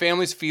Feliformes. Then the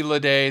family's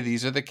Felidae.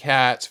 These are the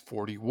cats,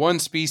 41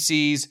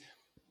 species.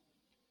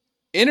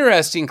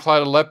 Interesting,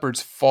 clouded leopards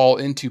fall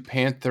into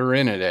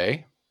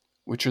Pantherinidae,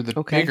 which are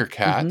the bigger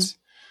cats. Mm-hmm.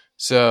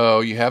 So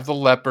you have the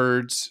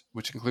leopards,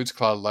 which includes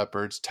clouded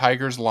leopards,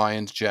 tigers,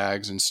 lions,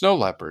 jags, and snow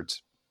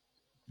leopards.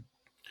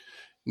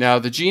 Now,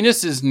 the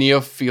genus is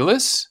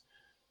Neofelis.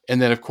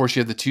 And then, of course, you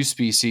have the two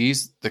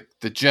species,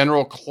 the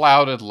general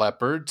clouded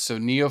leopard. So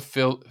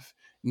Neofelis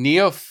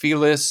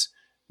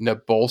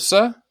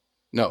nebulosa.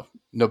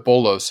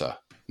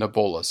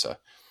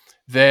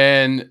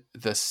 Then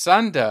the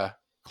Sunda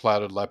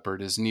clouded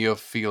leopard is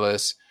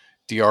Neofelis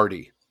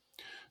diardi.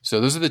 So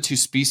those are the two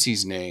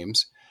species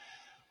names.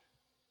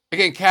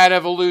 Again, cat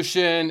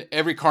evolution,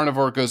 every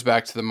carnivore goes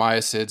back to the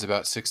Miacids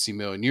about 60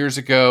 million years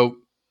ago.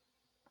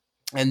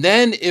 And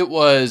then it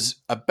was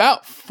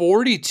about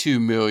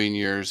 42 million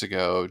years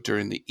ago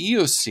during the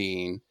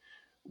Eocene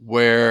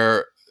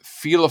where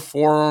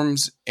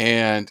Feliformes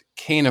and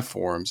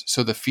Caniforms,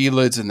 so the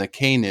felids and the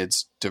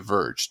canids,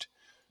 diverged.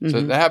 Mm-hmm.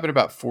 So that happened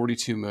about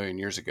 42 million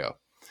years ago.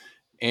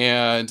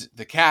 And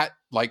the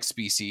cat-like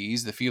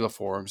species, the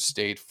Feliformes,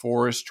 stayed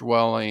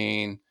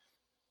forest-dwelling,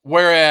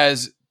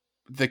 whereas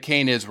the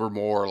canids were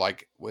more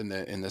like in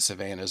the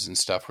savannas and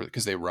stuff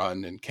because they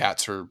run, and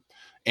cats are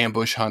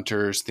ambush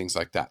hunters, things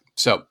like that.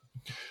 So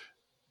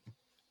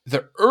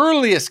the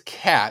earliest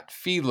cat,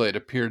 felid,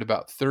 appeared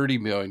about 30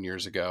 million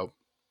years ago.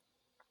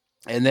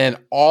 And then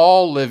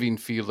all living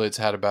felids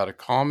had about a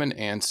common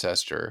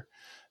ancestor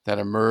that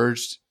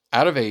emerged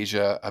out of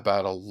Asia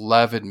about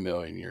 11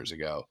 million years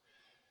ago.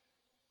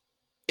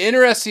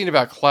 Interesting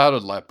about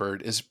clouded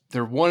leopard is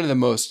they're one of the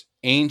most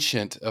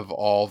ancient of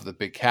all of the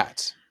big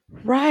cats.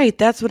 Right.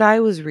 That's what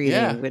I was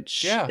reading,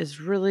 which is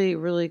really,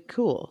 really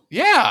cool.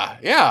 Yeah.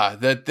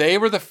 That they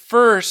were the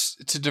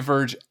first to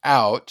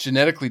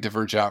genetically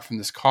diverge out from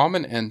this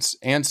common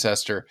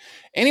ancestor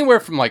anywhere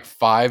from like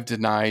 5 to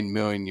 9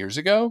 million years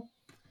ago.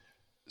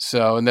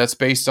 So, and that's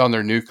based on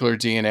their nuclear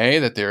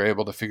DNA that they're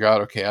able to figure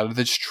out, okay, out of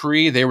this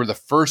tree, they were the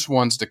first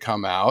ones to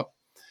come out.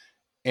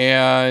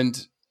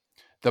 And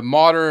the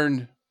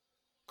modern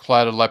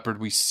clouded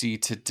leopard we see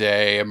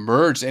today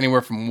emerged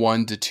anywhere from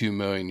 1 to 2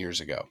 million years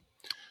ago.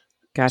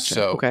 Gotcha.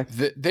 So okay.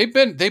 They've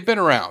been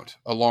around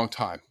a long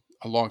time.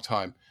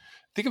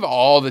 Think of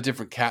all the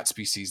different cat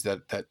species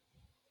that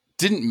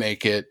didn't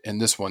make it, and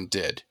this one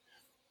did.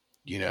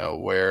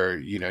 Where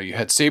you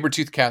had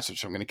saber-toothed cats,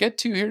 which I'm going to get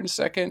to here in a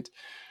second,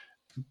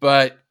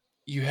 but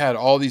you had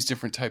all these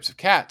different types of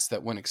cats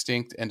that went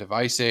extinct end of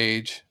Ice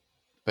Age.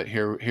 But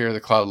here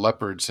the clouded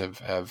leopards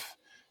have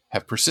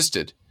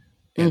persisted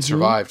and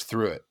survived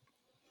through it.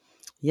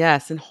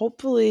 Yes, and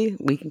hopefully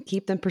we can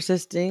keep them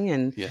persisting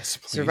and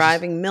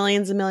surviving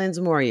millions and millions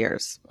more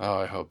years. Oh,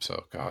 I hope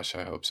so. Gosh,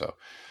 I hope so.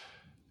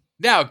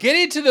 Now,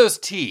 getting to those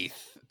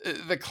teeth,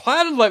 the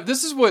clouded leopard,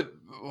 this is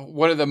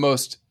one of the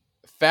most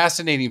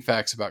fascinating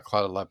facts about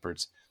clouded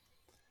leopards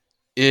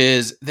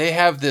is they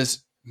have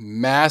this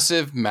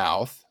massive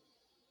mouth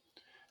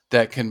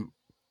that can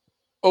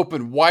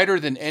open wider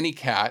than any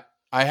cat.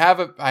 I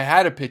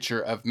had a picture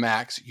of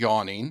Max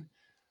yawning,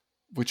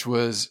 which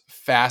was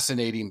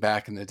fascinating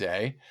back in the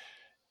day.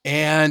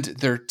 And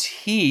their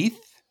teeth.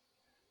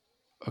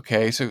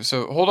 Okay, so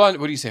hold on.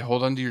 What do you say?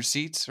 Hold on to your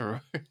seats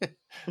or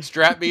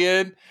strap me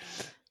in.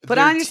 Put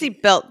on your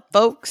seatbelt,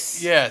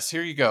 folks. Yes,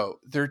 here you go.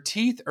 Their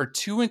teeth are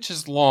 2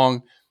 inches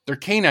long. Their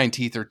canine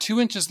teeth are 2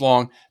 inches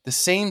long, the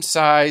same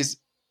size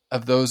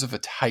of those of a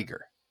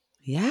tiger.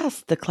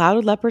 Yes, the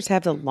clouded leopards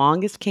have the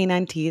longest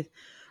canine teeth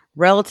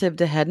relative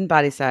to head and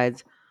body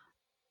size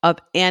of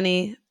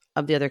any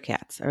of the other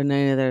cats or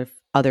any of their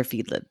other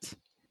felids.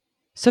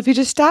 So if you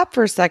just stop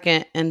for a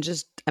second and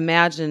just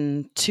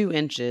imagine 2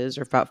 inches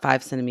or about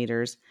 5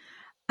 centimeters,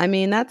 I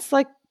mean, that's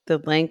like the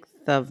length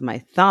of my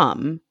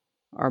thumb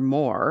or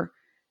more.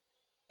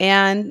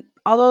 And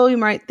although you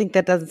might think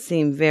that doesn't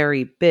seem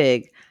very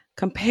big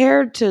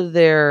compared to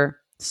their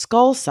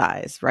skull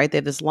size, right? They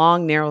have this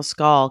long, narrow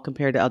skull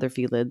compared to other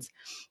felids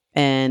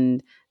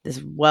and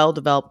this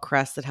well-developed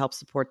crest that helps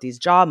support these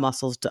jaw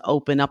muscles to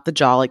open up the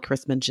jaw, like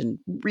Chris mentioned,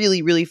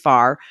 really, really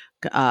far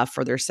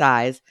for their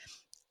size.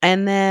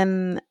 And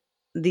then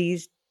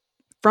these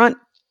front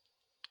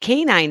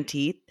canine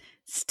teeth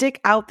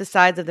stick out the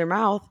sides of their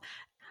mouth,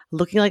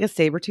 looking like a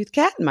saber-toothed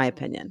cat, in my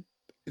opinion.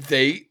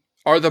 They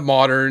are the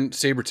modern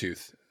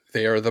saber-tooth.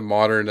 They are the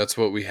modern. That's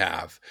what we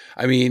have.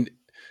 I mean,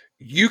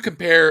 you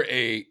compare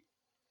a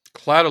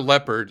clouded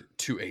leopard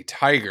to a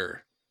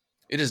tiger,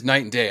 it is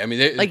night and day. I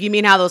mean, like, you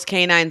mean how those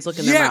canines look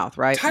in their mouth,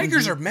 right?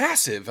 Tigers are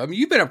massive. I mean,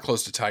 you've been up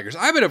close to tigers.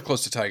 I've been up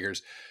close to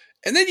tigers.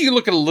 And then you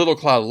look at a little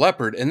clouded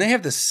leopard, and they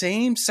have the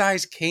same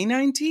size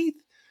canine teeth.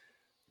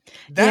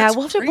 That's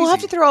we'll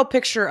have to throw a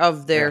picture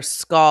of their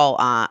skull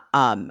up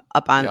on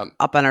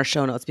our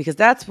show notes, because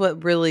that's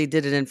what really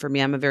did it in for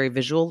me. I'm a very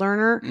visual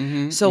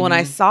learner. So when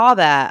I saw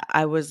that,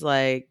 I was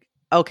like,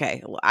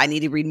 okay, well, I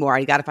need to read more.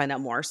 I got to find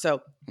out more.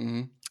 So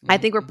I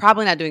think we're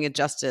probably not doing it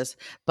justice,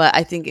 but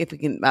I think if we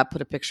can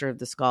put a picture of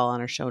the skull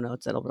on our show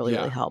notes, that'll really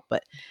help.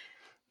 But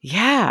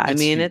I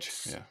mean,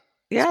 huge.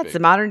 It's a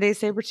modern day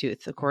saber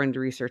tooth, according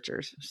to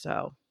researchers.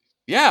 So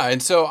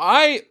and so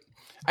I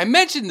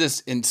mentioned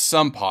this in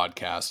some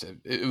podcast.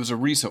 It was a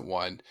recent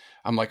one.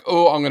 I'm like,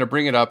 I'm going to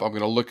bring it up. I'm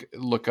going to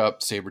look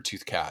up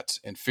saber-toothed cats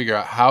and figure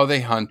out how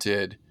they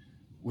hunted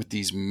with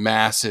these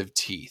massive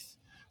teeth.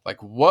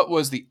 Like, what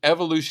was the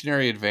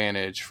evolutionary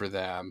advantage for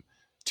them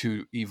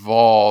to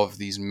evolve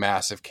these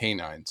massive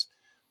canines?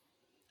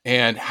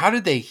 And how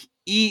did they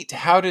eat?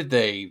 How did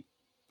they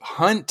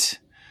hunt?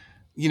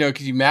 You know,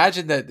 could you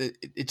imagine that?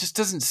 It just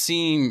doesn't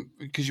seem,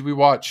 because we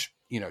watch,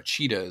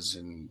 cheetahs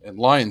and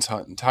lions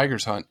hunt and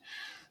tigers hunt.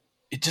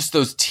 It just,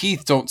 those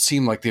teeth don't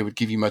seem like they would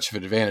give you much of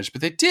an advantage,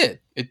 but they did.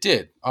 It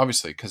did,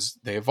 obviously, because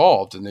they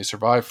evolved and they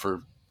survived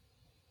for,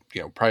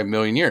 probably a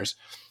million years.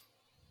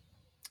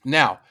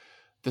 Now,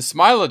 the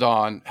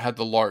Smilodon had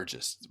the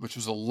largest, which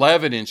was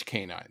 11-inch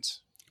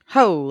canines.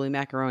 Holy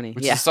macaroni!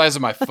 Which is the size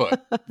of my foot.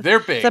 They're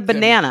big. It's a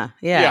banana.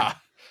 Yeah.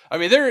 I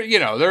mean,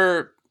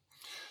 they're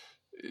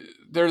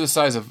the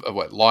size of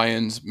what,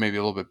 lions, maybe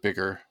a little bbit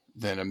bigger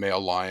than a male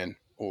lion,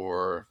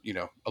 or,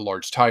 a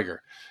large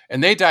tiger.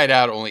 And they died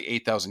out only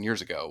 8,000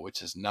 years ago,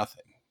 which is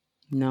nothing.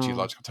 No.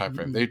 Geological time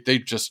frame. They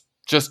just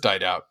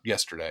died out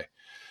yesterday.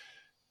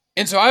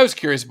 And so I was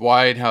curious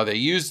why and how they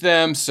used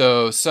them.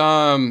 So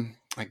some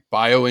like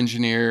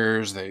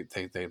bioengineers,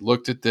 they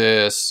looked at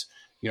this,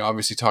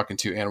 obviously talking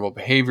to animal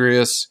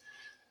behaviorists.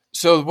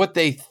 So what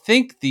they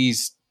think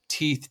these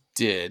teeth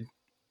did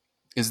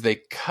is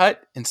they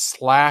cut and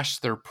slash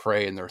their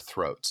prey in their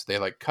throats. They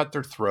cut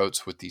their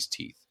throats with these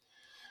teeth.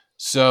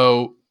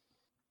 So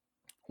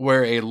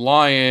where a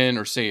lion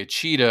or say a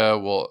cheetah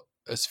will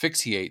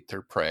asphyxiate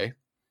their prey,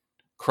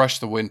 crush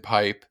the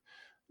windpipe,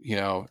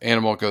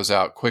 animal goes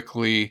out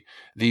quickly.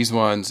 These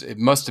ones, it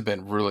must have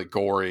been really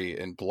gory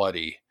and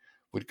bloody,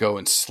 would go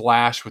and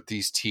slash with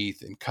these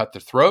teeth and cut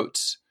their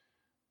throats.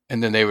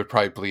 And then they would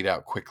probably bleed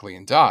out quickly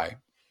and die.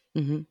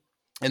 Mm-hmm.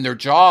 And their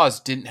jaws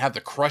didn't have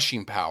the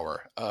crushing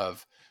power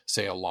of,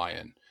 say, a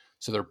lion.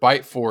 So their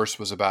bite force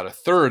was about a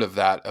third of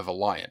that of a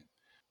lion.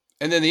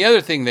 And then the other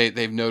thing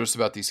they've noticed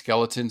about these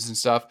skeletons and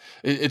stuff,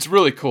 it's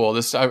really cool.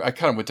 I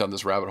kind of went down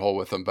this rabbit hole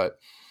with them, but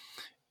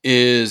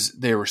is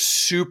they were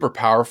super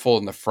powerful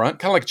in the front,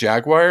 kind of like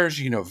jaguars,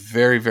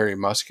 very, very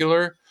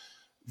muscular,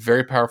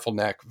 very powerful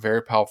neck,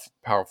 very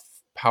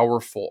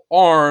powerful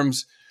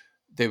arms.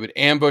 They would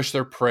ambush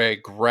their prey,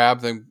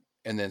 grab them,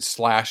 and then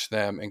slash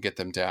them and get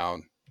them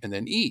down and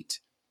then eat.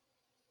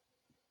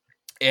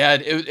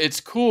 And it's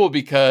cool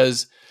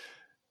because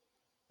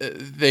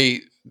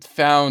they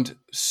found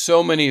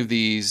so many of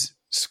these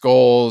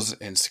skulls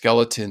and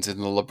skeletons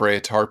in the La Brea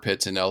tar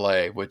pits in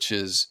LA, which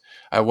is,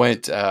 I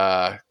went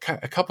a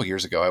couple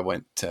years ago. I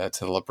went to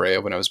the La Brea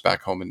when I was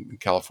back home in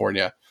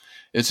California.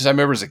 It's just, I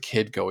remember as a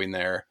kid going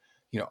there,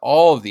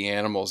 all of the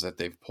animals that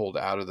they've pulled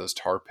out of those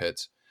tar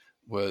pits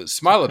was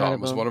Smilodon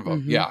was one of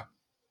them. Mm-hmm. Yeah.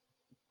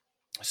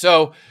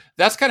 So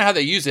that's kind of how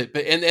they use it.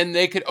 But, and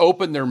they could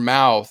open their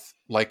mouth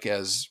like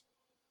as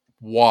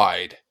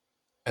wide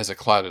as a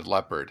clouded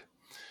leopard.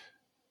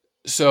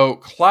 So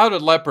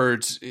clouded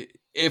leopards,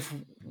 if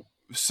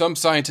some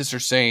scientists are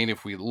saying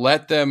if we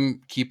let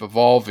them keep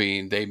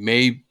evolving, they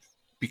may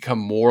become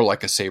more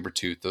like a saber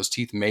tooth. Those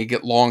teeth may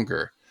get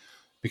longer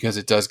because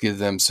it does give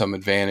them some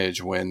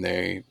advantage when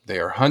they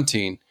are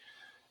hunting.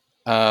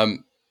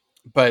 But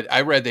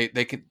I read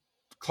they could,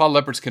 clouded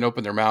leopards can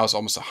open their mouths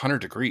almost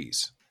 100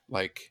 degrees,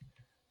 like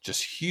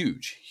just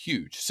huge.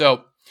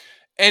 So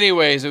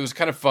anyways, it was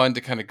kind of fun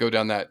to kind of go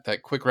down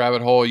that quick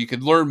rabbit hole. You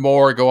could learn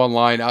more, go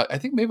online. I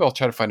think maybe I'll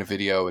try to find a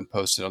video and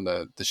post it on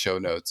the show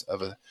notes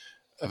of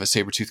a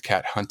saber-toothed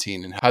cat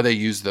hunting and how they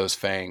use those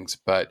fangs.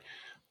 But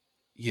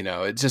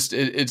it's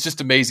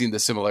just amazing the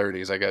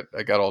similarities. I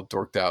got all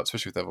dorked out,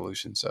 especially with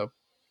evolution. So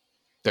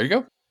there you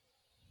go.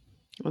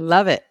 I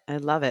love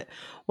it.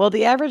 Well,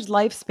 the average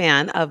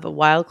lifespan of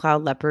wild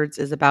cloud leopards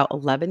is about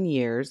 11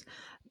 years,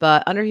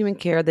 but under human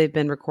care, they've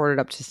been recorded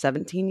up to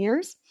 17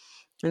 years.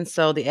 And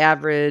so the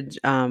average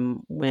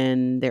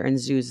when they're in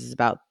zoos is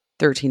about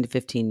 13 to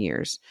 15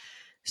 years.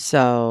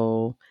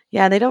 So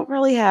yeah, they don't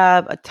really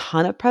have a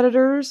ton of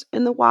predators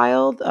in the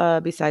wild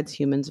besides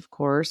humans, of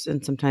course.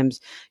 And sometimes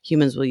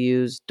humans will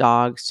use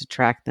dogs to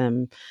track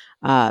them.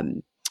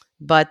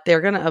 But they're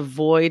going to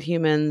avoid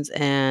humans,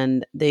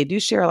 and they do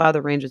share a lot of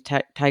the range with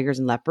tigers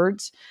and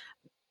leopards.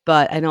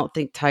 But I don't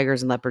think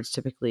tigers and leopards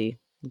typically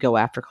go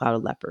after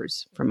clouded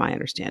leopards, from my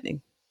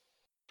understanding.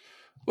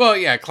 Well,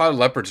 yeah, clouded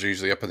leopards are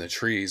usually up in the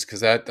trees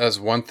because that's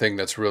one thing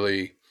that's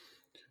really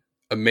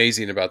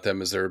amazing about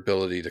them is their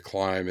ability to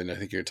climb. And I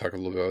think you're going to talk a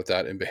little bit about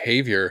that and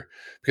behavior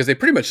because they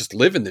pretty much just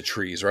live in the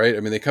trees, right? I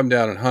mean, they come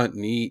down and hunt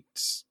and eat,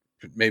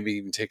 maybe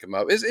even take them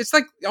up. It's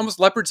like almost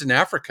leopards in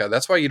Africa.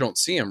 That's why you don't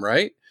see them,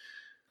 right?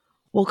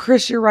 Well,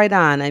 Chris, you're right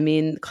on. I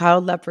mean,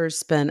 cloud leopards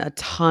spend a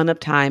ton of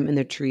time in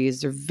their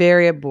trees. They're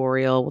very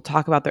arboreal. We'll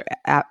talk about their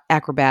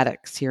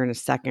acrobatics here in a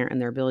second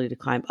and their ability to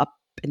climb up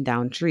and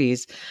down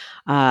trees.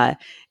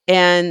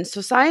 And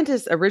so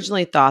scientists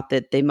originally thought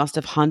that they must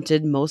have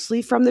hunted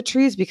mostly from the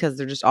trees because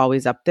they're just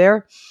always up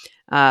there.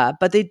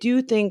 But they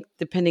do think,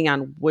 depending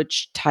on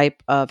which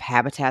type of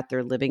habitat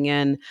they're living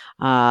in,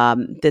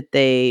 that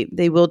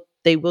they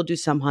will do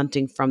some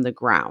hunting from the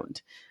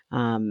ground.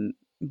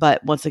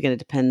 But once again, it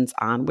depends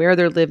on where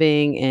they're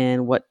living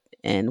and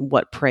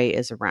what prey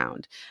is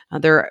around.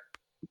 They're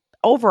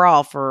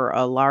overall, for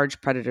a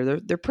large predator,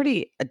 they're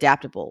pretty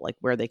adaptable, like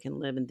where they can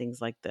live and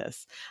things like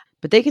this.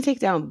 But they can take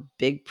down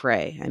big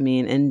prey. I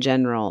mean, in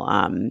general,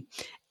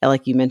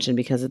 like you mentioned,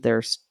 because of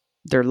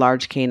their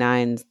large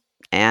canines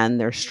and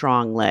their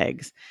strong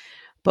legs.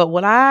 But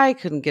what I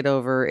couldn't get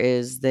over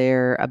is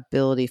their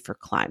ability for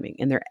climbing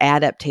and their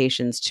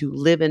adaptations to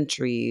live in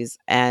trees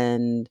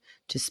and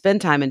to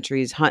spend time in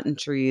trees, hunt in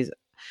trees,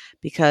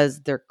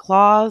 because their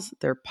claws,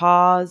 their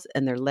paws,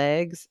 and their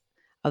legs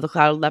of the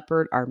clouded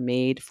leopard are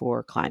made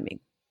for climbing.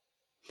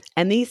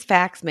 And these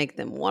facts make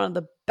them one of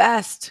the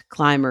best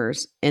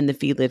climbers in the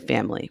felid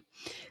family.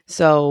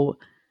 So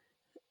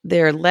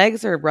their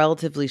legs are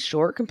relatively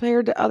short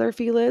compared to other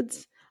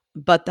felids,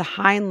 but the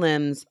hind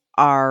limbs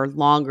are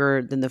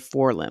longer than the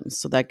forelimbs.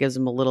 So that gives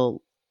them a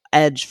little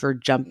edge for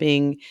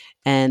jumping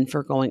and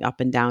for going up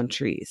and down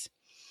trees.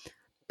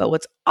 But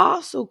what's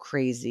also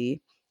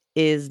crazy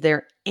is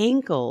their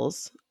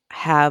ankles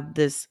have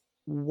this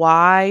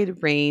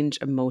wide range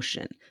of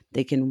motion.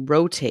 They can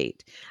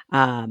rotate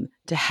to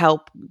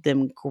help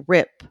them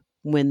grip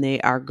when they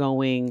are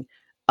going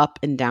up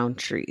and down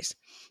trees.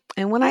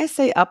 And when I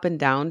say up and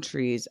down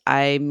trees,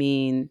 I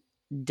mean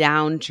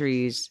down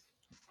trees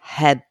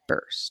head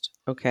first.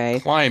 Okay.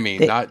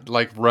 Climbing, not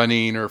like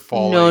running or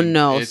falling.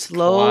 No, it's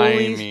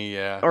slowly climbing,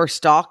 yeah. Or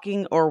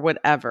stalking or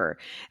whatever.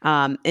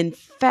 In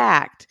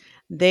fact,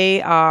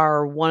 they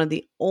are one of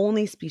the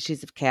only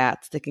species of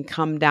cats that can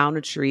come down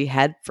a tree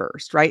head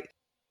first, right?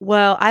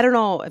 Well, I don't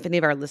know if any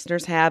of our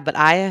listeners have, but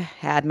I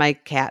had my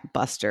cat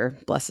Buster,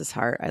 bless his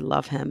heart. I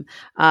love him.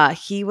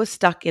 He was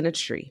stuck in a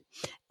tree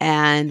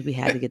and we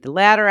had to get the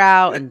ladder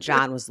out. And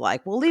John was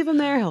like, we'll leave him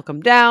there. He'll come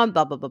down,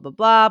 blah, blah, blah, blah,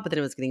 blah. But then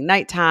it was getting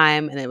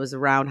nighttime and it was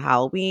around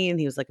Halloween.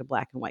 He was like a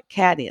black and white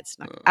cat. And he had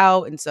snuck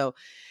out. And so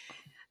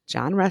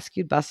John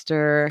rescued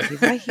Buster.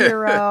 He's my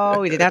hero.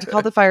 We didn't have to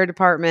call the fire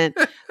department.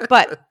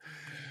 But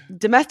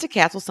domestic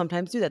cats will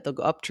sometimes do that. They'll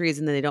go up trees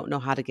and then they don't know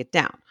how to get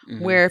down.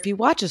 Mm-hmm. Where if you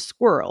watch a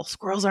squirrel,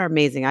 squirrels are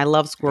amazing. I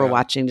love squirrel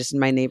watching just in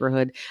my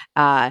neighborhood.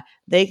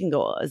 They can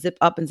go zip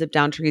up and zip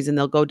down trees and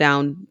they'll go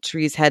down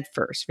trees head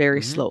first,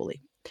 very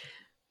slowly.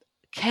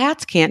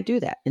 Cats can't do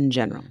that in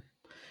general.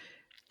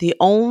 The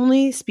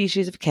only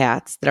species of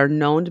cats that are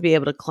known to be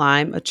able to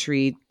climb a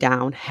tree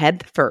down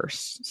head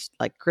first,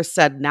 like Chris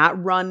said,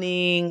 not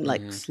running,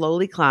 like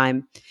slowly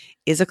climb,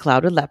 is a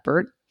clouded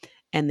leopard.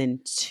 And then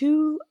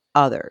two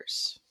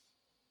others.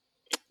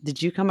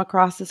 Did you come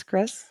across this,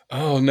 Chris?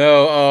 Oh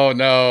no!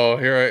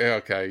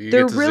 Okay,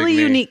 they're really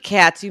unique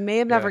cats. You may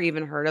have never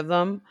even heard of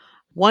them.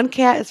 One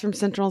cat is from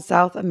Central and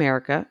South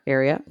America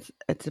area.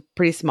 It's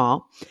pretty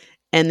small,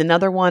 and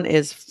another one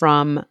is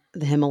from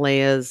the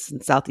Himalayas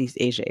and Southeast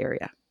Asia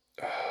area.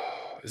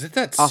 Is it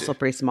that also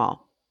pretty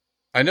small?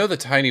 I know the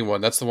tiny one.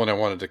 That's the one I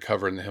wanted to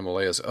cover in the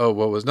Himalayas. Oh,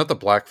 what was not the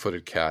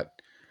black-footed cat?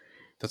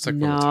 That's like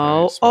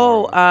no.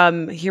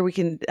 Here we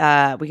can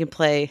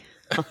play.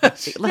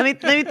 let me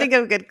think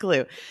of a good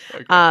clue.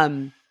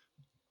 Okay.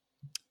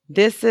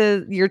 This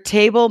is your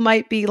table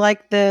might be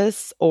like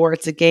this, or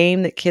it's a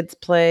game that kids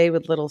play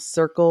with little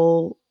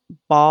circle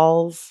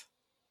balls,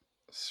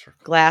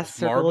 glass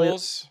circle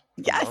marbles.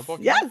 Yes,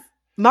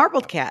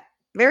 marbled cat.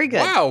 Very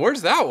good. Wow,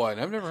 where's that one?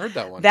 I've never heard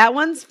that one. That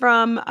one's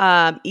from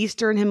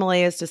Eastern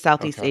Himalayas to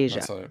Southeast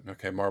Asia.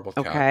 Marbled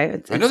cat.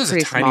 Okay, I know there's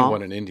a tiny small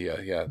one in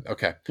India. Yeah.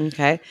 Okay.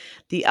 Okay.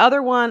 The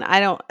other one, I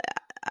don't.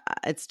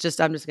 I'm just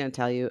going to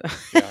tell you.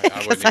 Yeah,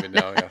 I wouldn't even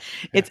know. Yeah.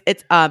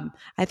 It's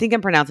I think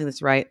I'm pronouncing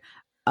this right.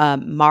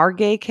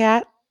 Margay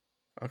cat.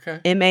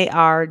 Okay.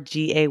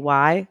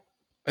 Margay.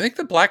 I think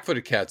the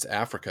black-footed cat's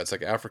Africa. It's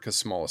like Africa's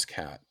smallest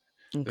cat.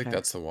 Okay. I think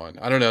that's the one.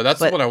 I don't know. That's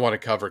the one I want to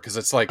cover because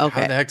it's like, how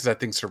the heck does that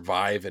thing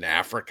survive in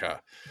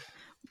Africa?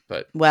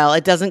 But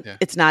it doesn't. Yeah.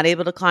 It's not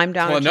able to climb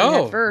down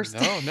head first.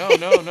 No,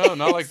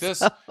 not like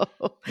this.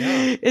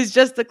 It's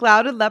just the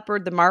clouded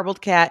leopard, the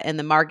marbled cat, and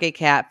the margay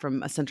cat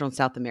from Central and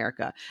South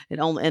America.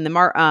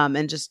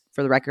 And just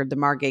for the record, the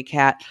margay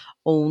cat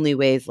only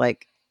weighs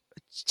like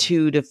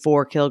 2 to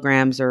 4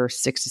 kilograms or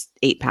 6 to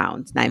 8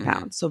 pounds, 9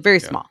 pounds. So very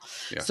small.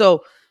 Yeah.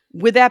 So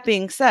with that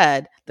being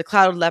said, the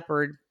clouded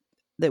leopard,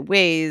 that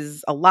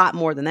weighs a lot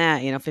more than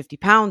that, 50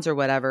 pounds or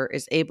whatever,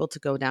 is able to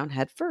go down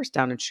head first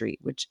down a tree,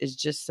 which is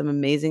just some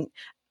amazing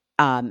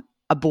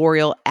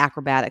arboreal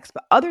acrobatics.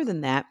 But other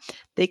than that,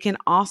 they can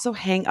also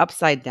hang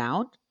upside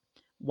down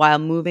while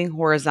moving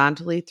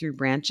horizontally through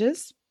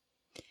branches.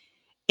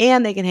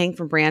 And they can hang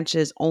from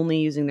branches only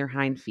using their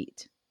hind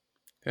feet.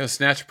 Yeah,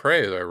 snatch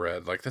prey, I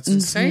read. Like, that's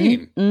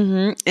insane.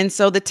 Mm-hmm. And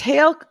so the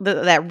tail,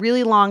 that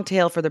really long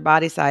tail for their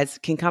body size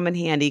can come in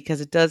handy because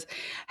it does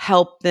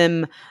help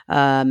them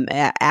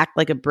act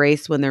like a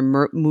brace when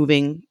they're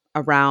moving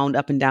around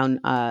up and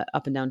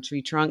down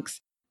tree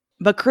trunks.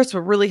 But Chris,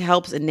 what really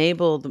helps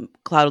enable the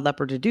clouded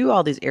leopard to do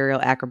all these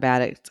aerial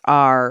acrobatics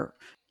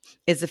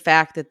is the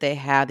fact that they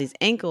have these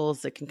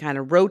ankles that can kind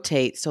of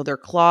rotate, so their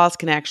claws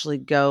can actually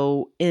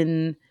go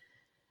in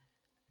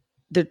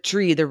the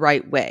tree the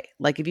right way.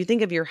 Like if you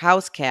think of your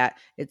house cat,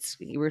 it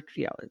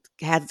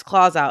has its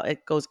claws out,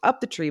 it goes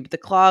up the tree, but the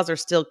claws are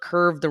still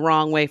curved the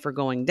wrong way for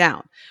going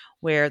down.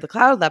 Where the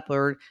clouded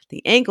leopard,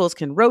 the ankles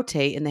can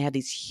rotate, and they have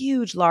these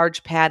huge,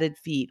 large padded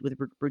feet with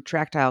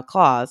retractile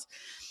claws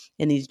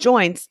and these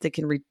joints that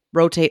can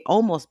rotate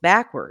almost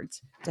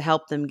backwards to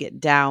help them get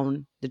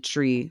down the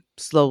tree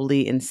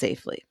slowly and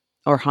safely,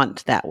 or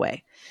hunt that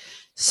way.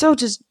 So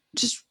just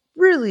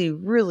really,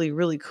 really,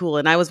 really cool.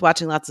 And I was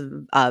watching lots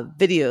of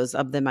videos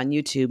of them on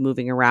YouTube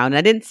moving around. And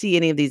I didn't see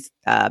any of these.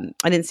 I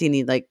didn't see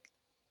any like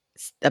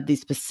of these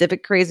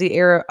specific crazy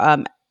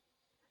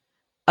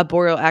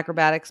arboreal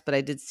acrobatics, but I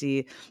did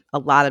see a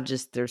lot of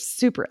just they're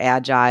super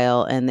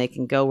agile and they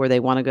can go where they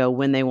want to go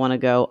when they want to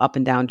go, up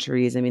and down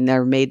trees. I mean,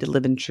 they're made to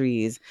live in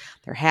trees.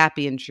 They're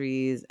happy in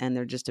trees, and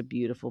they're just a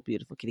beautiful,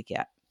 beautiful kitty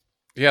cat.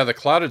 Yeah, the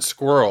clouded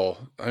squirrel.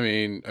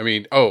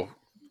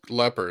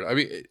 Leopard. I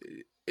mean,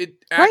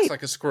 it acts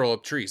like a squirrel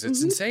up trees.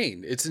 It's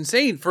insane. It's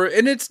insane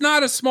and it's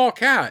not a small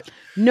cat.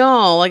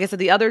 No, like I said,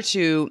 the other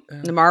two,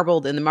 the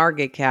marbled and the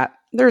Margate cat,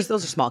 those are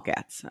small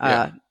cats.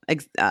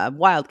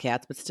 Wild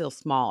cats, but still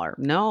smaller.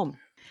 No.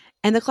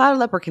 And the clouded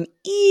leopard can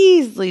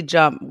easily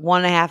jump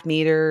 1.5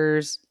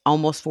 meters,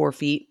 almost 4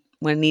 feet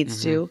when it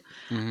needs to.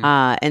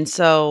 Mm-hmm. And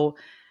so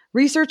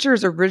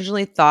researchers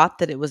originally thought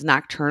that it was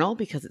nocturnal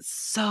because it's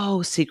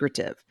so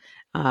secretive.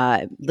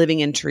 Living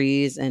in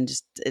trees and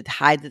just it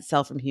hides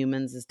itself from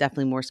humans, is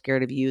definitely more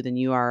scared of you than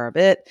you are of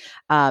it.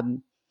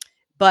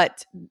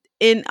 But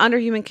under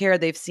human care,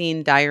 they've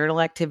seen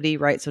diurnal activity,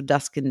 right? So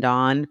dusk and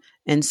dawn.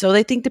 And so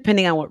they think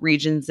depending on what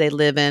regions they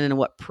live in and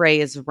what prey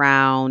is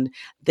around,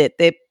 that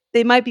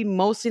they might be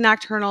mostly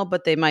nocturnal,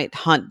 but they might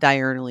hunt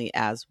diurnally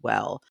as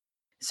well.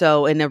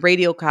 So in the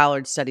radio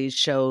collared studies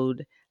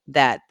showed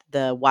that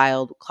the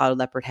wild clouded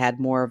leopard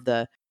had more of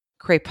the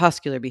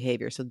crepuscular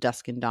behavior, so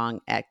dusk and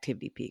dawn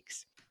activity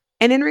peaks.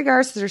 And in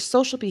regards to their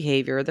social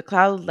behavior, the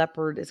clouded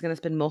leopard is going to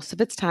spend most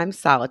of its time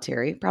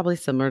solitary, probably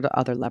similar to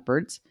other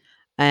leopards.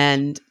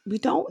 And we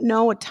don't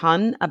know a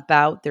ton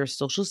about their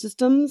social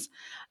systems.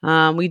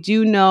 We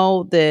do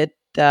know that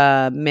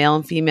male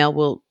and female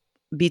will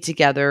be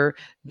together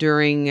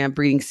during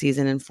breeding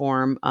season and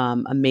form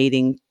a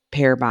mating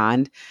pair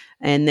bond.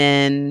 And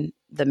then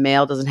the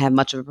male doesn't have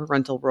much of a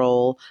parental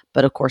role,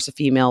 but of course, a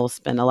female will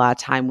spend a lot of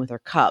time with her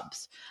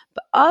cubs.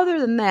 But other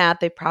than that,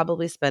 they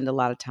probably spend a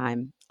lot of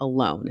time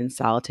alone and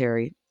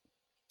solitary,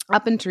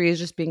 up in trees,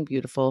 just being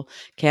beautiful,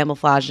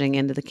 camouflaging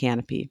into the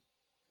canopy.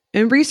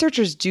 And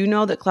researchers do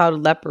know that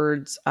clouded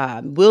leopards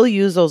will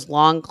use those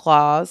long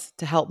claws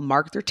to help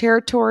mark their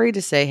territory,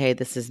 to say, hey,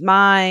 this is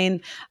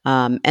mine.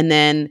 And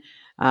then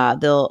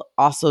they'll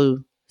also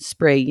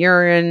spray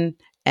urine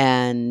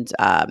and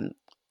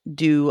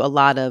do a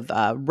lot of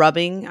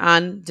rubbing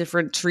on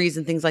different trees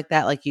and things like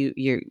that, like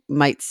you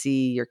might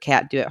see your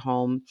cat do at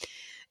home.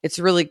 It's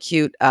really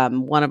cute.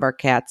 One of our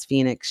cats,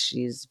 Phoenix,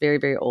 she's very,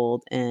 very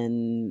old,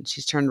 and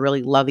she's turned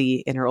really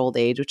lovey in her old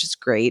age, which is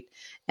great.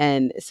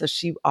 And so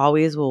she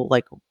always will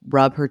like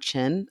rub her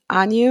chin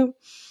on you.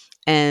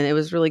 And it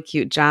was really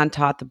cute. John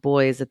taught the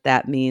boys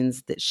that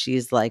means that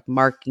she's like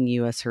marking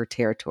you as her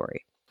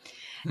territory.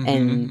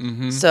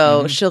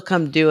 So she'll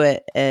come do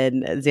it,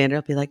 and Xander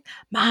will be like,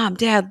 Mom,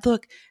 Dad,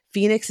 look,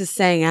 Phoenix is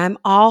saying I'm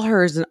all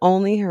hers and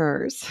only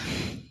hers.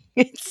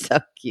 It's so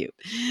cute.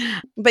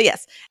 But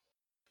yes.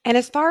 And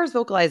as far as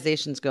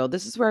vocalizations go,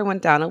 this is where I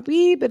went down a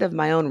wee bit of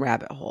my own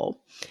rabbit hole,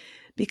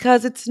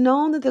 because it's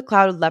known that the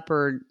clouded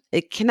leopard,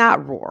 it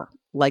cannot roar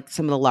like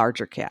some of the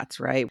larger cats,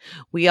 right?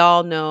 We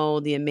all know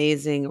the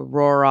amazing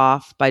roar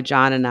off by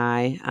John and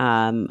I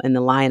in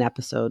the lion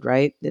episode,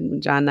 right?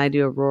 Didn't John and I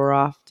do a roar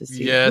off to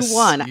see who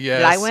won? Yes.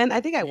 Did I win? I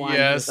think I won.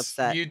 Yes, he was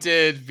upset. You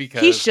did, because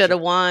he should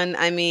have won.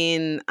 I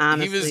mean,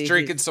 honestly, he was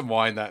drinking some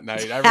wine that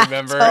night. I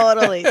remember.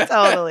 Totally.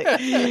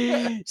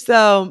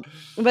 So,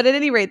 but at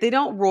any rate, they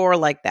don't roar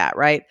like that,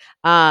 right?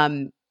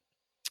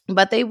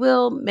 But they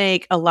will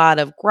make a lot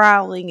of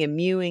growling and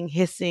mewing,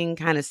 hissing,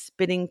 kind of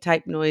spitting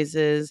type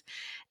noises.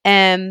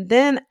 And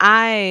then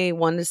I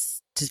wanted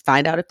to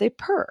find out if they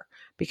purr,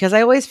 because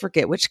I always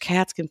forget which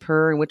cats can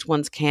purr and which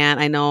ones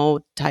can't. I know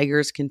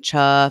tigers can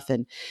chuff,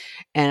 and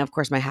of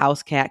course my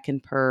house cat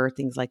can purr,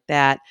 things like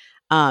that.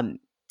 And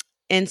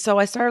so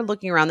I started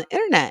looking around the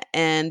internet,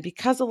 and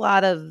because a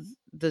lot of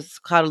this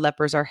clouded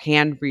leopards are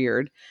hand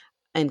reared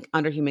and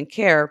under human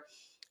care,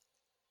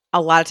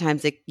 a lot of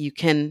times you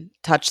can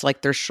touch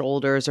like their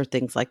shoulders or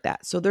things like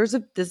that. So there's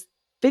this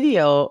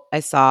video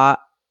I saw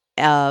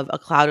of a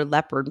clouded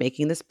leopard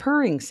making this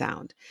purring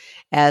sound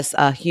as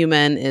a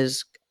human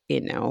is,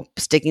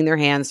 sticking their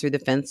hands through the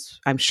fence.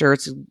 I'm sure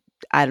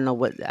I don't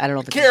know if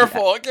it's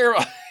careful.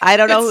 I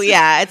don't know.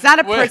 It's not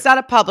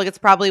a public. It's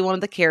probably one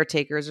of the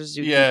caretakers or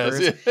zookeepers.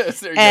 Yes.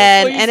 There you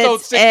go. Please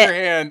don't stick your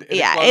hand in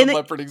a clouded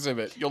leopard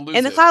exhibit. You'll lose it.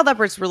 And the clouded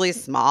leopard's really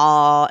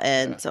small,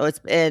 and so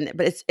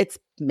it's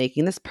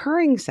making this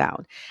purring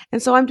sound.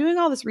 And so I'm doing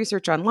all this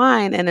research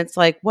online, and it's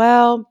like,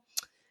 well,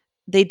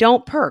 they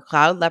don't purr.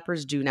 Clouded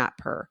leopards do not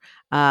purr,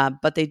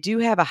 but they do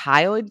have a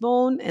hyoid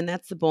bone, and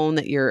that's the bone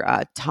that your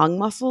tongue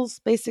muscles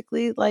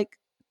basically like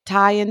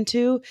tie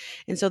into.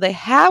 And so they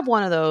have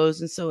one of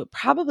those, and so it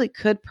probably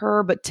could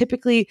purr, but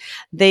typically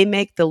they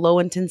make the low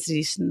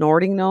intensity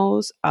snorting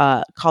nose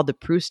called the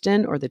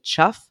Proustin or the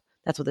chuff.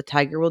 That's what the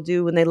tiger will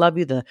do when they love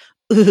you, the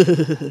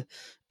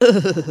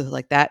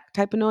like that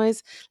type of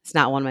noise. It's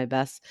not one of my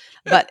best.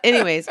 But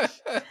anyways,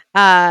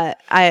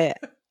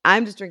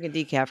 I'm just drinking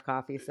decaf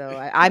coffee, so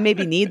I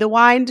maybe need the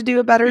wine to do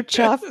a better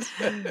chuff.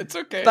 It's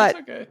okay. But,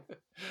 it's okay.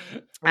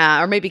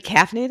 Or maybe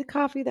caffeinated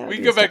coffee. We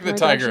can go back to the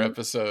tiger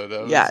episode.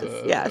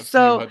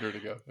 So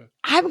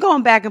I'm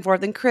going back and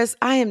forth. And Chris,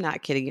 I am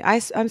not kidding you.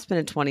 I'm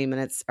spending 20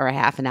 minutes or a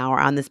half an hour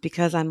on this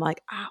because I'm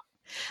like,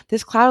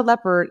 this clouded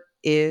leopard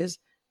is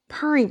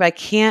purring, but I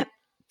can't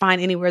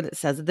find anywhere that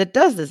says that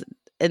does this.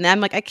 And I'm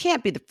like, I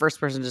can't be the first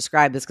person to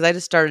describe this because I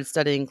just started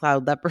studying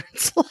clouded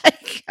leopards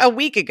like a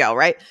week ago,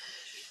 right?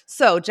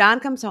 So John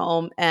comes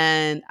home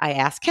and I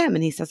ask him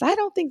and he says, I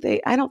don't think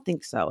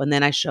so. And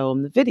then I show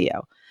him the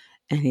video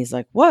and he's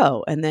like,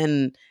 whoa. And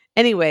then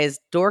anyways,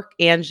 Dork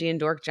Angie and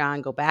Dork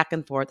John go back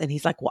and forth. And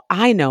he's like, well,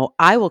 I know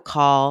I will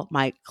call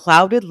my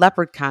clouded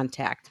leopard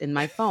contact in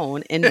my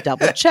phone and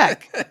double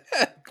check.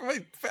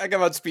 I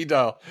got on speed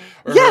dial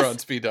or yes. her on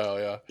speed dial.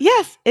 Yeah.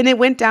 Yes. And it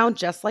went down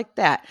just like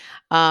that.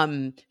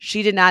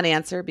 She did not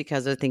answer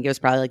because I think it was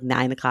probably like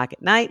 9:00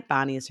 at night.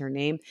 Bonnie is her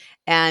name.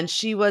 And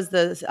she was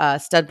the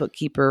stud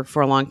bookkeeper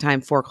for a long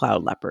time for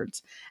clouded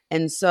leopards.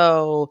 And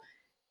so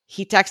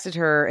he texted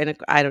her and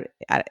I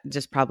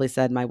just probably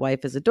said, my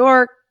wife is a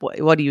dork.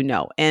 What do you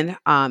know? And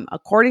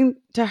according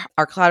to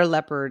our clouded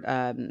leopard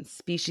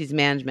species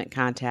management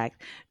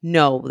contact,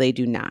 no, they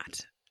do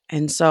not.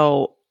 And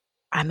so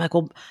I'm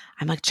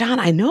like, John,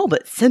 I know,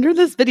 but send her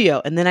this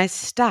video. And then I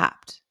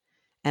stopped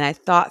and I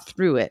thought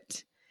through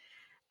it.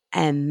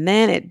 And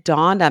then it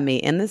dawned on me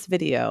in this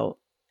video,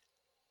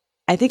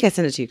 I think I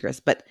sent it to you, Chris,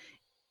 but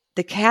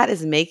the cat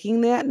is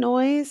making that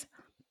noise,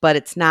 but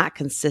it's not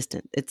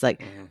consistent. It's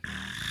like,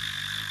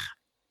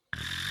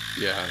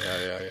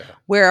 yeah.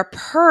 Where a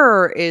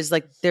purr is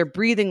like they're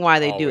breathing while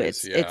they do it.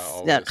 It's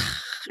all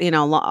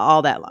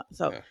that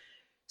long.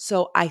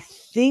 So I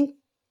think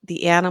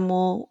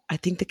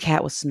the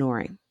cat was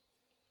snoring.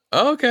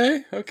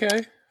 Okay.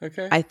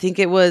 I think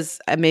it was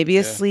maybe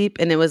asleep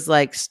and it was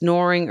like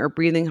snoring or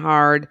breathing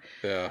hard.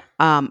 Yeah.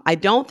 I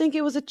don't think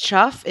it was a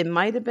chuff. It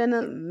might have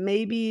been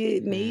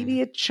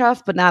maybe a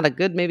chuff, but not a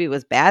good. Maybe it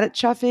was bad at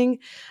chuffing,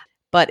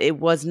 but it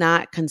was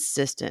not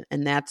consistent.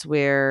 And that's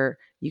where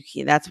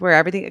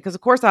everything, because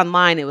of course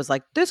online it was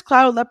like this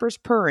clouded leopard's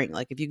purring.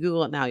 Like if you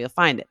Google it now, you'll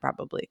find it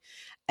probably.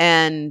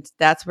 And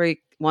that's where,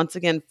 once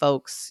again,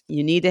 folks,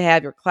 you need to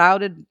have your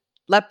clouded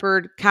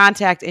leopard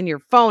contact in your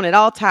phone at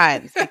all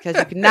times because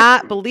you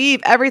cannot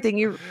believe everything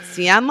you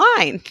see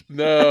online.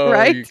 No,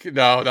 right?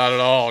 No, not at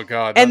all.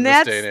 God, and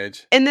not in this day and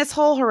age. And this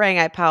whole harangue,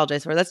 I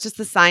apologize for. That's just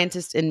the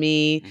scientist in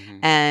me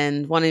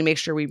and wanting to make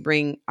sure we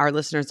bring our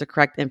listeners the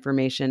correct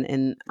information.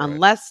 And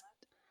unless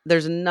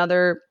there's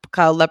another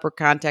clouded leopard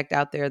contact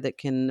out there that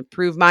can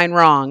prove mine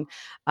wrong,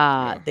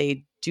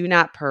 they do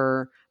not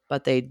purr,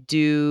 but they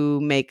do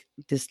make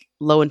this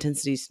low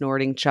intensity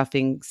snorting,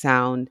 chuffing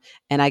sound.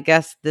 And I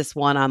guess this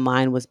one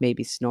online was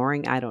maybe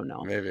snoring. I don't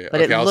know. Maybe. But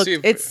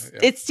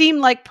it seemed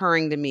like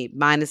purring to me,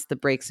 minus the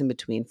breaks in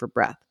between for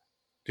breath.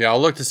 Yeah,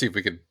 I'll look to see if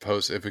we can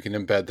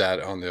embed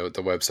that on the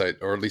website,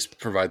 or at least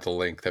provide the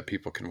link that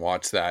people can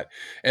watch that.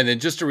 And then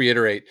just to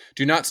reiterate,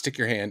 do not stick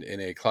your hand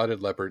in a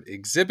clouded leopard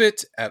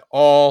exhibit at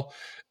all.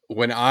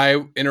 When I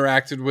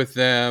interacted with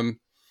them,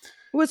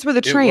 it was for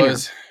the trainer.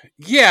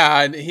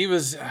 And he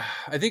was,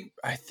 I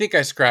think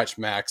I scratched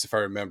Max, if I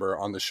remember,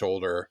 on the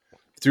shoulder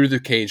through the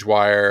cage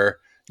wire,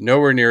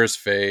 nowhere near his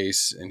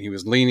face. And he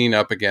was leaning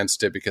up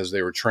against it because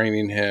they were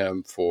training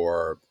him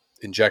for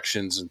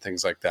injections and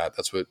things like that.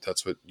 That's what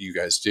you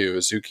guys do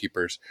as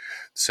zookeepers.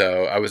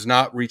 So I was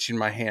not reaching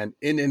my hand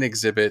in an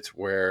exhibit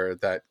where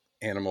that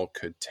animal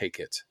could take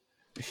it.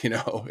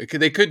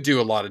 They could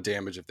do a lot of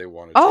damage if they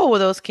wanted to. Oh,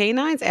 those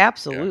canines?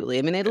 Absolutely. Yeah.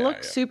 I mean, they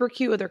look super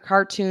cute with their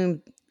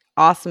cartoon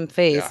awesome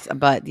face,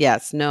 but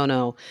yes,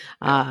 no.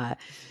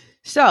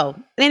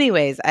 So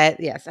anyways,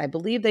 I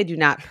believe they do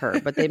not purr,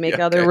 but they make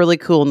other really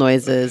cool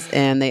noises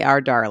and they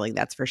are darling.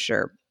 That's for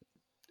sure.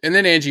 And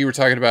then Angie, you were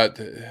talking about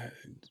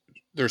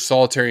their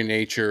solitary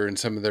nature and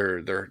some of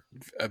their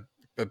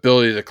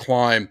ability to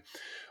climb.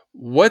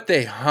 What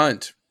they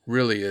hunt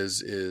really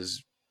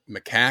is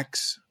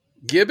macaques.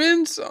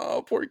 Gibbons?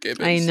 Oh, poor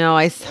Gibbons. I know.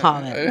 I saw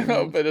that. I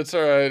know, but it's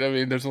all right. I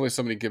mean, there's only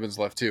so many Gibbons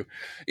left too.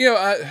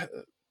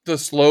 The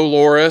slow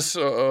loris,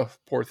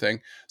 poor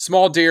thing.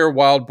 Small deer,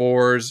 wild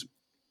boars.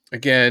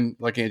 Again,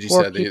 like Angie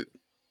said, the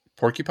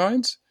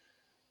porcupines.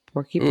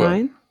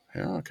 Porcupine. Ooh,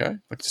 yeah, okay.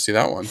 Like to see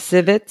that one.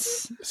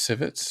 Civets.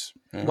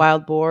 Yeah.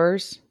 Wild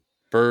boars.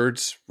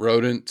 Birds,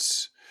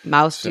 rodents.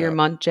 Mouse deer,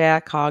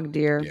 muntjac, hog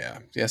deer.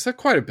 Yeah. So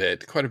quite a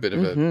bit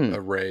of an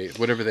array,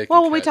 whatever they can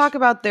Well, when catch. we talk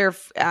about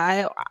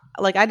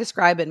I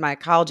describe it in my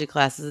ecology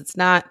classes, it's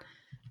not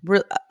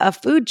a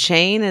food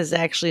chain is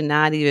actually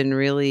not even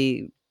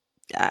really,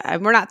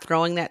 we're not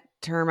throwing that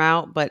term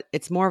out, but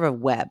it's more of a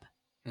web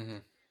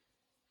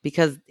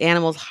because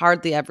animals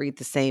hardly ever eat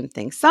the same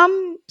thing.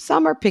 Some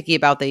are picky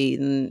about they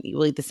eat and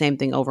will eat the same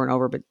thing over and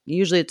over, but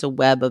usually it's a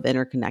web of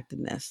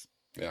interconnectedness.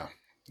 Yeah.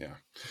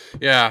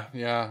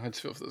 I'd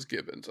feel for those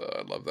gibbons.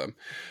 I love them.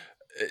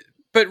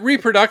 But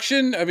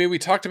reproduction, I mean, we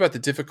talked about the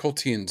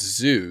difficulty in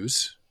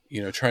zoos,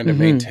 trying to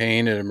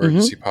maintain an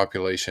emergency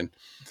population.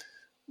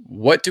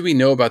 What do we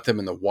know about them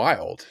in the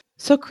wild?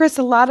 So, Chris,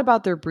 a lot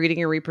about their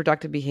breeding and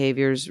reproductive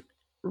behaviors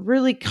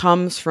really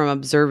comes from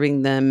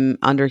observing them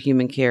under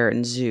human care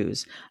in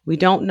zoos. We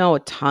don't know a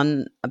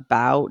ton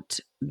about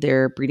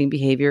their breeding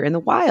behavior in the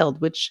wild,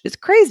 which is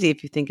crazy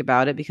if you think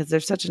about it because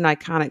they're such an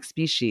iconic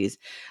species,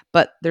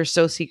 but they're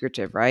so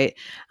secretive, right?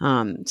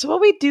 So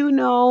what we do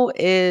know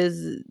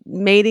is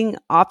mating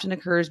often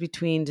occurs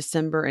between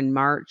December and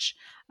March,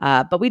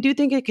 but we do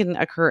think it can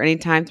occur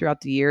anytime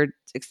throughout the year,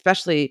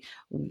 especially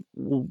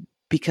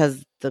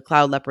because the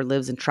cloud leopard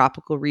lives in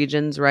tropical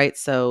regions, right?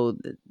 So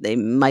they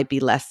might be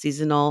less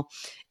seasonal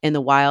in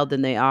the wild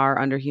than they are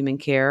under human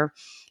care.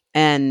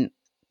 And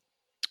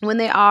when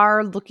they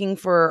are looking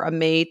for a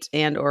mate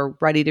and or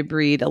ready to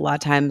breed, a lot of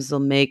times they'll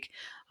make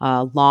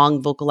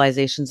long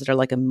vocalizations that are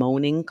like a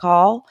moaning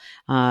call.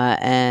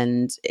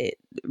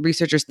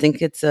 Researchers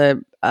think it's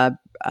a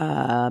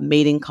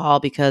mating call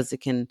because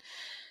it can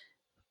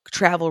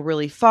travel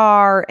really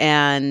far,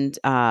 and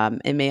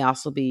it may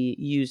also be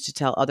used to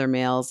tell other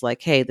males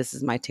like, hey, this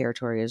is my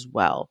territory as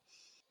well.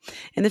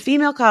 And the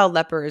female cloud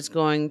leopard is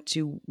going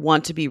to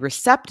want to be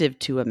receptive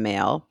to a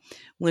male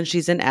when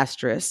she's in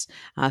estrus,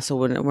 so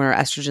when her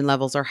estrogen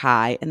levels are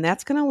high, and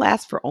that's going to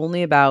last for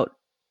only about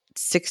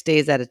 6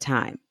 days at a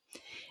time.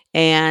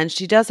 And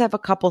she does have a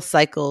couple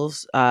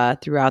cycles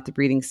throughout the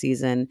breeding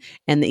season,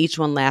 and each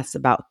one lasts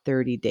about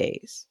 30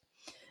 days.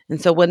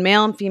 And so when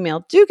male and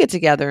female do get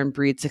together and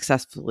breed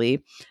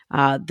successfully,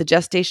 the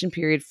gestation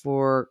period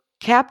for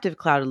captive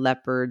clouded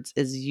leopards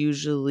is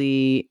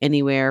usually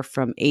anywhere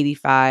from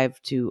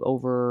 85 to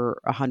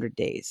over 100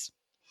 days.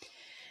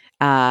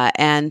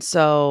 And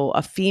so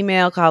a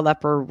female cloud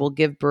leopard will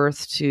give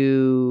birth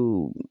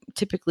to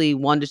typically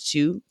 1 to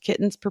 2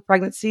 kittens per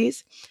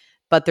pregnancies,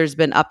 but there's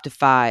been up to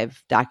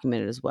 5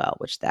 documented as well,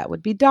 which that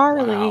would be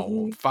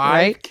darling. Wow, 5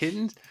 right?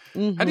 kittens?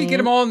 How do you get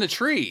them all in the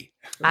tree?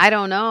 I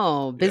don't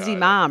know. Busy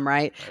mom,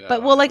 right?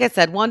 But like I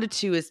said, 1 to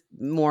 2 is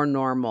more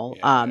normal.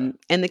 And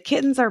the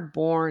kittens are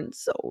born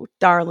so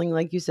darling,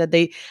 like you said.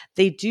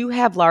 They do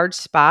have large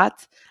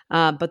spots,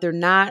 but they're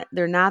not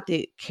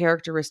the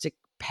characteristic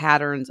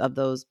patterns of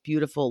those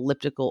beautiful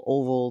elliptical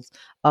ovals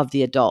of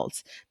the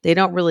adults. They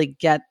don't really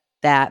get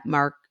that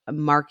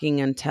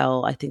marking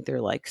until I think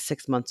they're like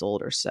 6 months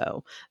old or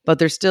so, but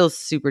they're still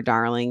super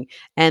darling,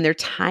 and they're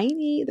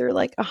tiny. They're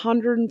like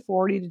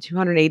 140 to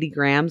 280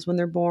 grams when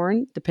they're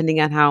born, depending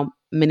on how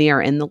many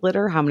are in the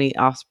litter, how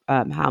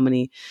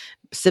many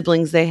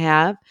siblings they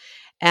have.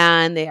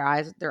 And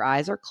their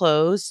eyes are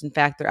closed. In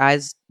fact, their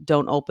eyes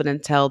don't open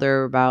until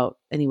they're about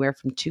anywhere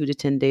from 2 to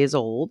 10 days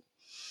old.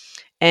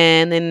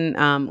 And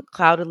then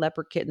clouded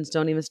leopard kittens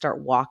don't even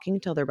start walking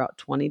until they're about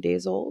 20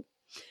 days old.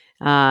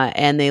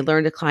 And they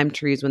learn to climb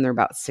trees when they're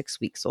about 6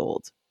 weeks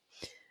old.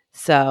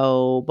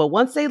 So, but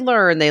once they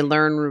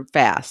learn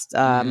fast.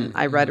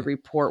 I read a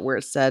report where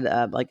it said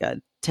like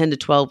a 10 to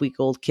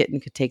 12-week-old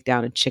kitten could take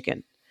down a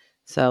chicken.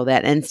 So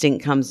that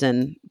instinct comes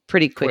in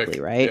pretty quickly,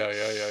 right?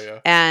 Yeah.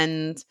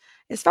 And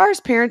as far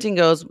as parenting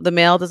goes, the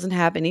male doesn't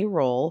have any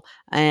role,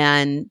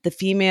 and the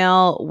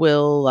female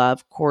will,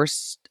 of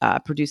course,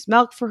 produce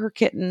milk for her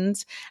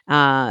kittens,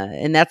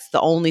 and that's the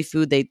only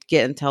food they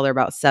get until they're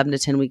about 7 to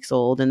 10 weeks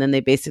old, and then they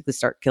basically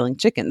start killing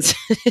chickens.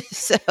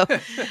 So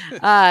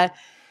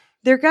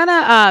they're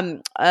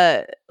gonna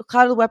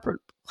clouded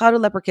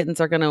leopard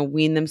kittens are gonna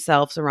wean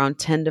themselves around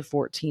 10 to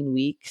 14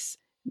 weeks,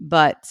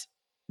 but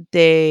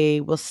they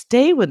will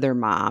stay with their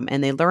mom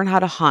and they learn how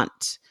to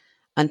hunt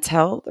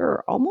until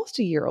they're almost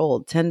a year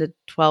old, 10 to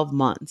 12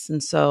 months.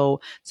 And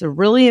so it's a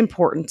really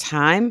important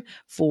time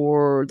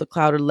for the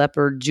clouded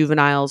leopard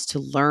juveniles to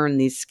learn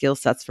these skill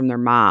sets from their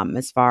mom,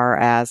 as far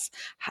as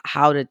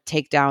how to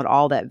take down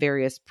all that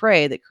various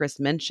prey that Chris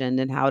mentioned,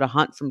 and how to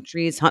hunt from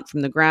trees, hunt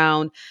from the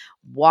ground,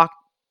 walk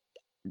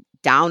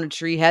down a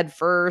tree head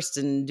first,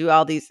 and do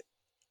all these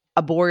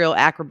arboreal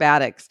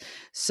acrobatics.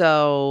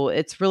 So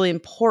it's really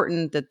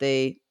important that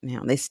they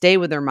stay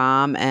with their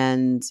mom,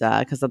 and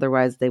because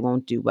otherwise they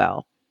won't do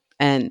well.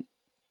 And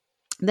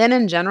Then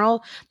in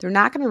general, they're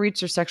not going to reach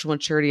their sexual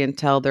maturity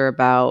until they're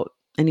about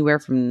anywhere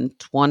from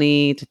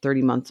 20 to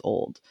 30 months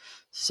old.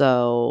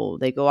 So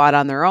they go out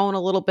on their own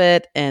a little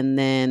bit, and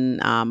then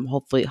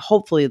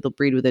hopefully they'll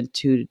breed within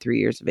 2 to 3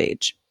 years of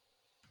age.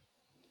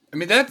 I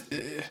mean,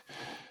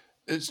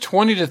 it's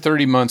 20 to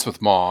 30 months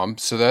with mom.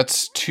 So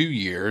that's 2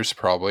 years,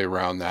 probably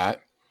around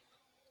that.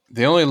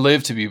 They only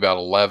live to be about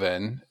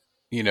 11,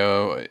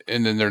 and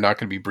then they're not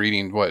going to be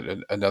breeding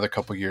another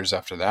couple years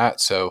after that.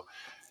 So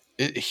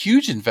a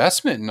huge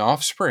investment in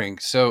offspring.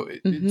 So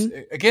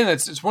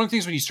it's one of the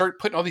things when you start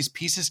putting all these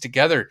pieces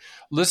together,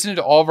 listening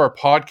to all of our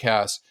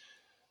podcasts,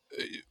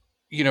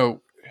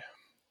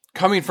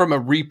 coming from a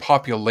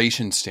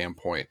repopulation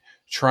standpoint,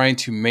 trying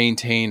to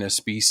maintain a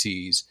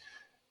species,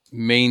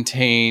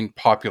 maintain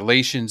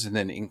populations, and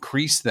then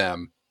increase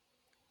them.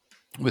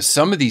 With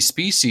some of these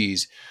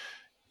species,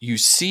 you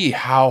see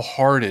how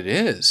hard it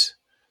is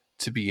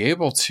to be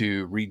able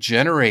to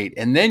regenerate.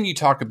 And then you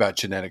talk about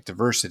genetic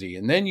diversity,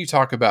 and then you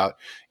talk about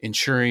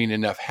ensuring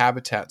enough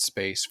habitat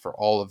space for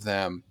all of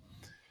them.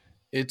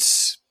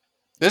 This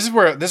is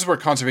where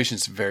conservation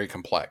is very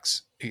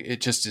complex.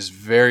 It just is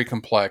very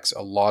complex,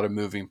 a lot of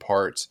moving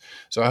parts.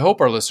 So I hope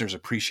our listeners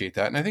appreciate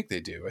that. And I think they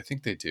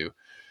do.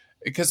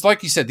 Because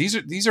like you said,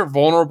 these are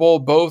vulnerable.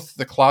 Both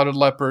the clouded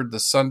leopard, the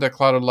Sunda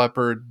clouded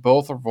leopard,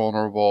 both are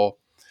vulnerable.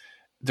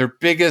 Their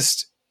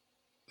biggest,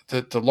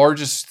 the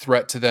largest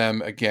threat to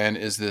them, again,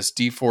 is this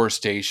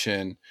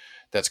deforestation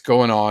that's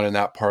going on in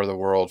that part of the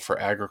world for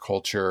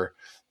agriculture.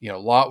 A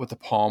lot with the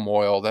palm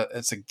oil.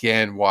 That's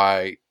again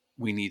why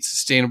we need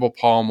sustainable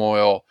palm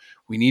oil.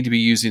 We need to be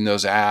using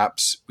those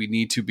apps. We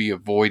need to be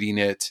avoiding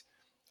it.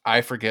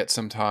 I forget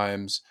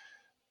sometimes,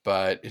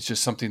 but it's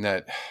just something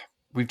that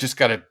we've just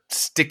got to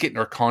stick it in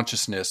our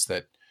consciousness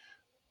that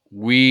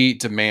we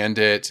demand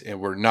it, and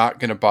we're not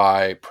going to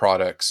buy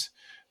products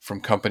from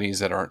companies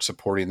that aren't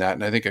supporting that.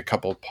 And I think a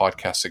couple of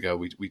podcasts ago,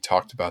 we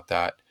talked about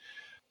that.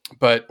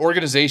 But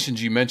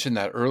organizations, you mentioned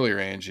that earlier,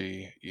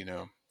 Angie,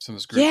 some of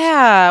those groups.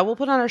 Yeah, we'll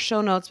put on our show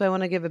notes, but I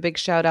want to give a big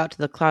shout out to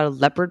the Clouded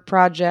Leopard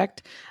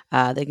Project.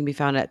 They can be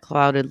found at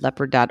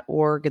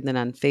cloudedleopard.org and then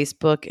on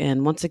Facebook.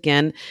 And once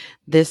again,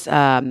 this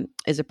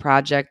is a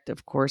project,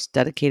 of course,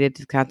 dedicated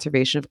to the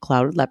conservation of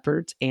clouded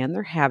leopards and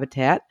their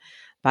habitat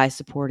by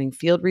supporting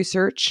field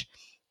research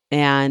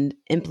and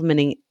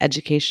implementing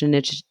education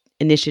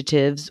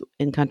initiatives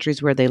in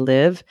countries where they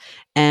live,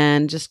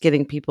 and just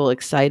getting people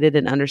excited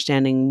and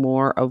understanding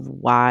more of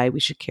why we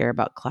should care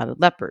about clouded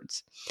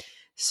leopards.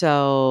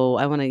 So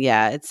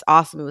it's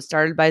awesome. It was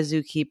started by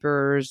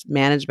zookeepers,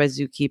 managed by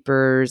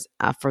zookeepers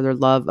for their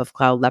love of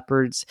cloud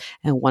leopards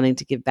and wanting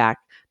to give back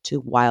to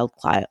wild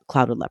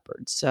clouded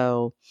leopards.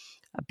 So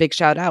a big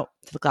shout out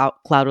to the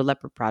Clouded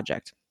Leopard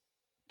Project.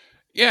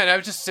 Yeah, and I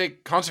would just say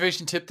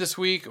conservation tip this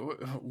week,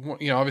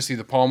 obviously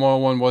the palm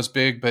oil one was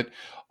big, but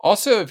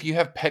also if you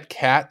have pet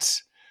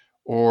cats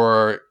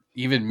or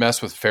even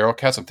mess with feral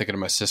cats. I'm thinking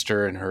of my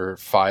sister and her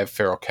 5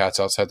 feral cats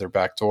outside their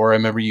back door. I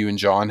remember you and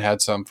John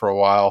had some for a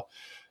while.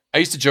 I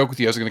used to joke with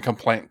you I was going to come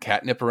plant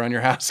catnip around your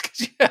house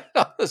because you had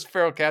all those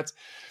feral cats.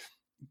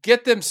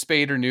 Get them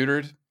spayed or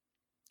neutered,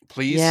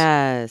 please.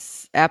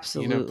 Yes,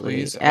 absolutely.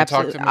 Please.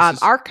 Absolutely.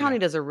 Our county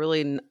does a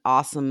really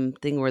awesome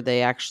thing where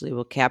they actually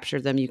will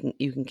capture them.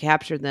 You can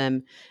capture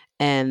them,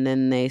 and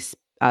then they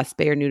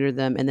spay or neuter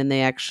them, and then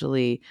they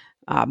actually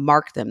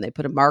mark them. They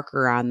put a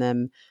marker on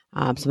them.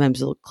 Sometimes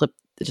they'll clip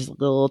just a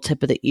little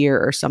tip of the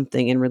ear or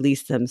something and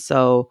release them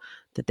so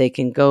that they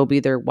can go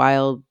be their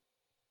wild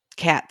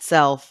cat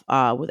self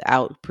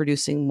without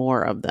producing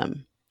more of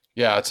them.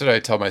 Yeah, that's what I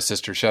tell my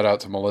sister. Shout out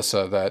to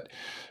Melissa that,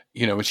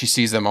 when she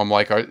sees them, I'm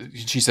like,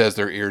 she says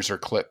their ears are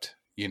clipped,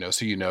 so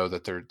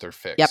that they're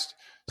fixed. Yep.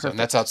 So, and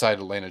that's outside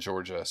Atlanta,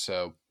 Georgia.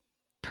 So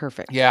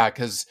perfect. Yeah,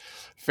 because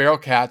feral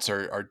cats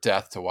are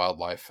death to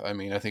wildlife. I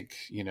mean, I think,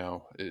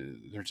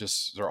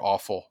 they're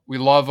awful. We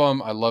love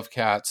them. I love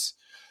cats.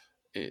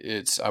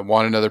 I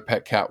want another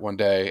pet cat one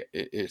day.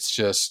 It's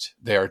just,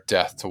 they are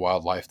death to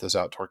wildlife, those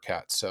outdoor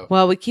cats. So,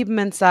 well, we keep them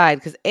inside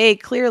because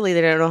clearly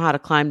they don't know how to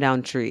climb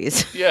down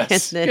trees.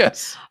 Yes. And then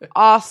yes.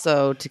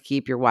 Also to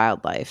keep your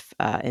wildlife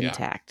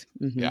intact.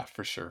 Yeah. Mm-hmm. Yeah,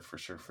 for sure.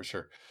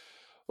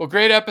 Well,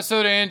 great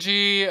episode,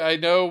 Angie. I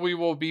know we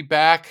will be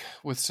back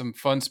with some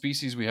fun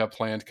species we have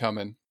planned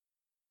coming.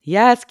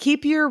 Yes,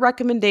 keep your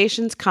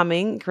recommendations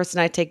coming. Chris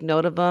and I take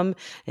note of them.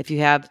 If you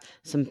have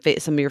some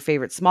of your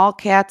favorite small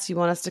cats you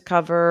want us to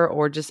cover,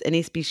 or just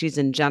any species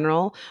in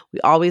general, we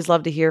always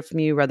love to hear from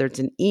you, whether it's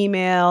an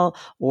email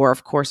or,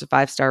 of course, a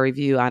 5-star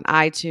review on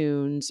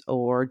iTunes,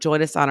 or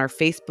join us on our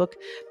Facebook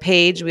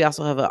page. We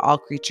also have an All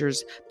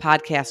Creatures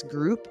podcast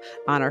group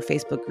on our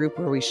Facebook group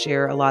where we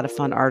share a lot of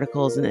fun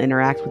articles and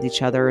interact with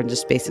each other and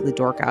just basically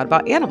dork out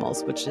about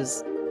animals, which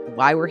is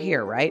why we're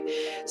here, right?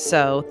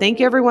 So thank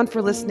you everyone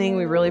for listening.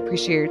 We really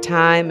appreciate your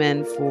time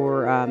and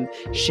for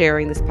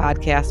sharing this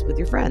podcast with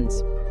your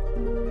friends.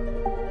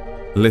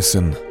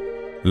 Listen,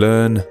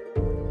 learn,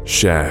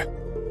 share.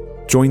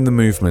 Join the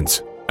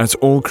movement at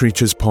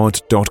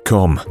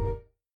allcreaturespod.com.